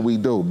that's what we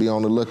do. Be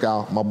on the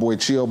lookout. My boy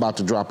Chill about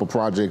to drop a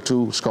project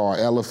too. It's called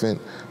Elephant.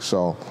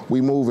 So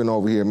we moving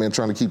over here, man,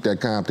 trying to keep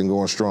that Compton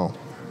going strong.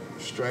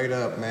 Straight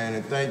up, man,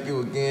 and thank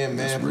you again,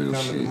 man, for coming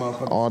to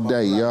motherfucking all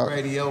day, Yuck.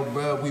 Radio,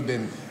 bro.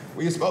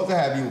 We were supposed to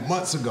have you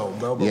months ago,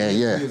 bro. But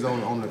we was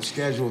on the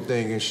schedule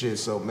thing and shit.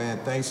 So, man,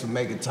 thanks for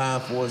making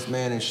time for us,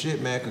 man, and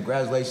shit, man.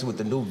 Congratulations with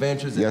the new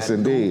ventures. Yes,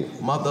 and indeed.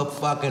 New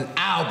motherfucking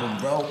album,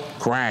 bro.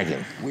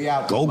 Cracking. We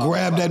out. Go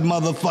grab that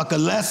motherfucker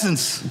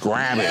Lessons.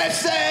 Grab it.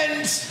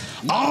 Lessons.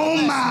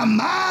 On my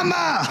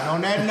mama. And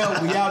on that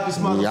note, we out this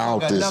motherfucker. We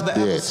out this Another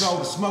bitch. episode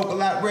of Smoke A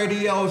Lot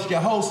Radio. It's your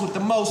host with the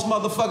most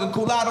motherfucking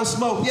Culado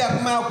Smoke.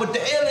 Yuck Mouth with the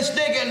illest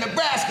nigga in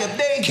Nebraska,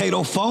 D.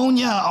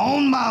 Catophonia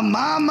on my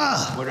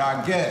mama. With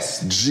our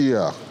guest,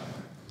 Gia.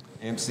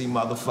 MC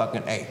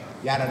motherfucking A.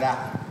 Yada da.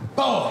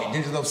 Boy,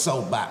 Digital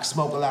Soapbox.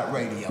 Smoke A Lot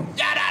Radio.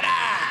 Yada da.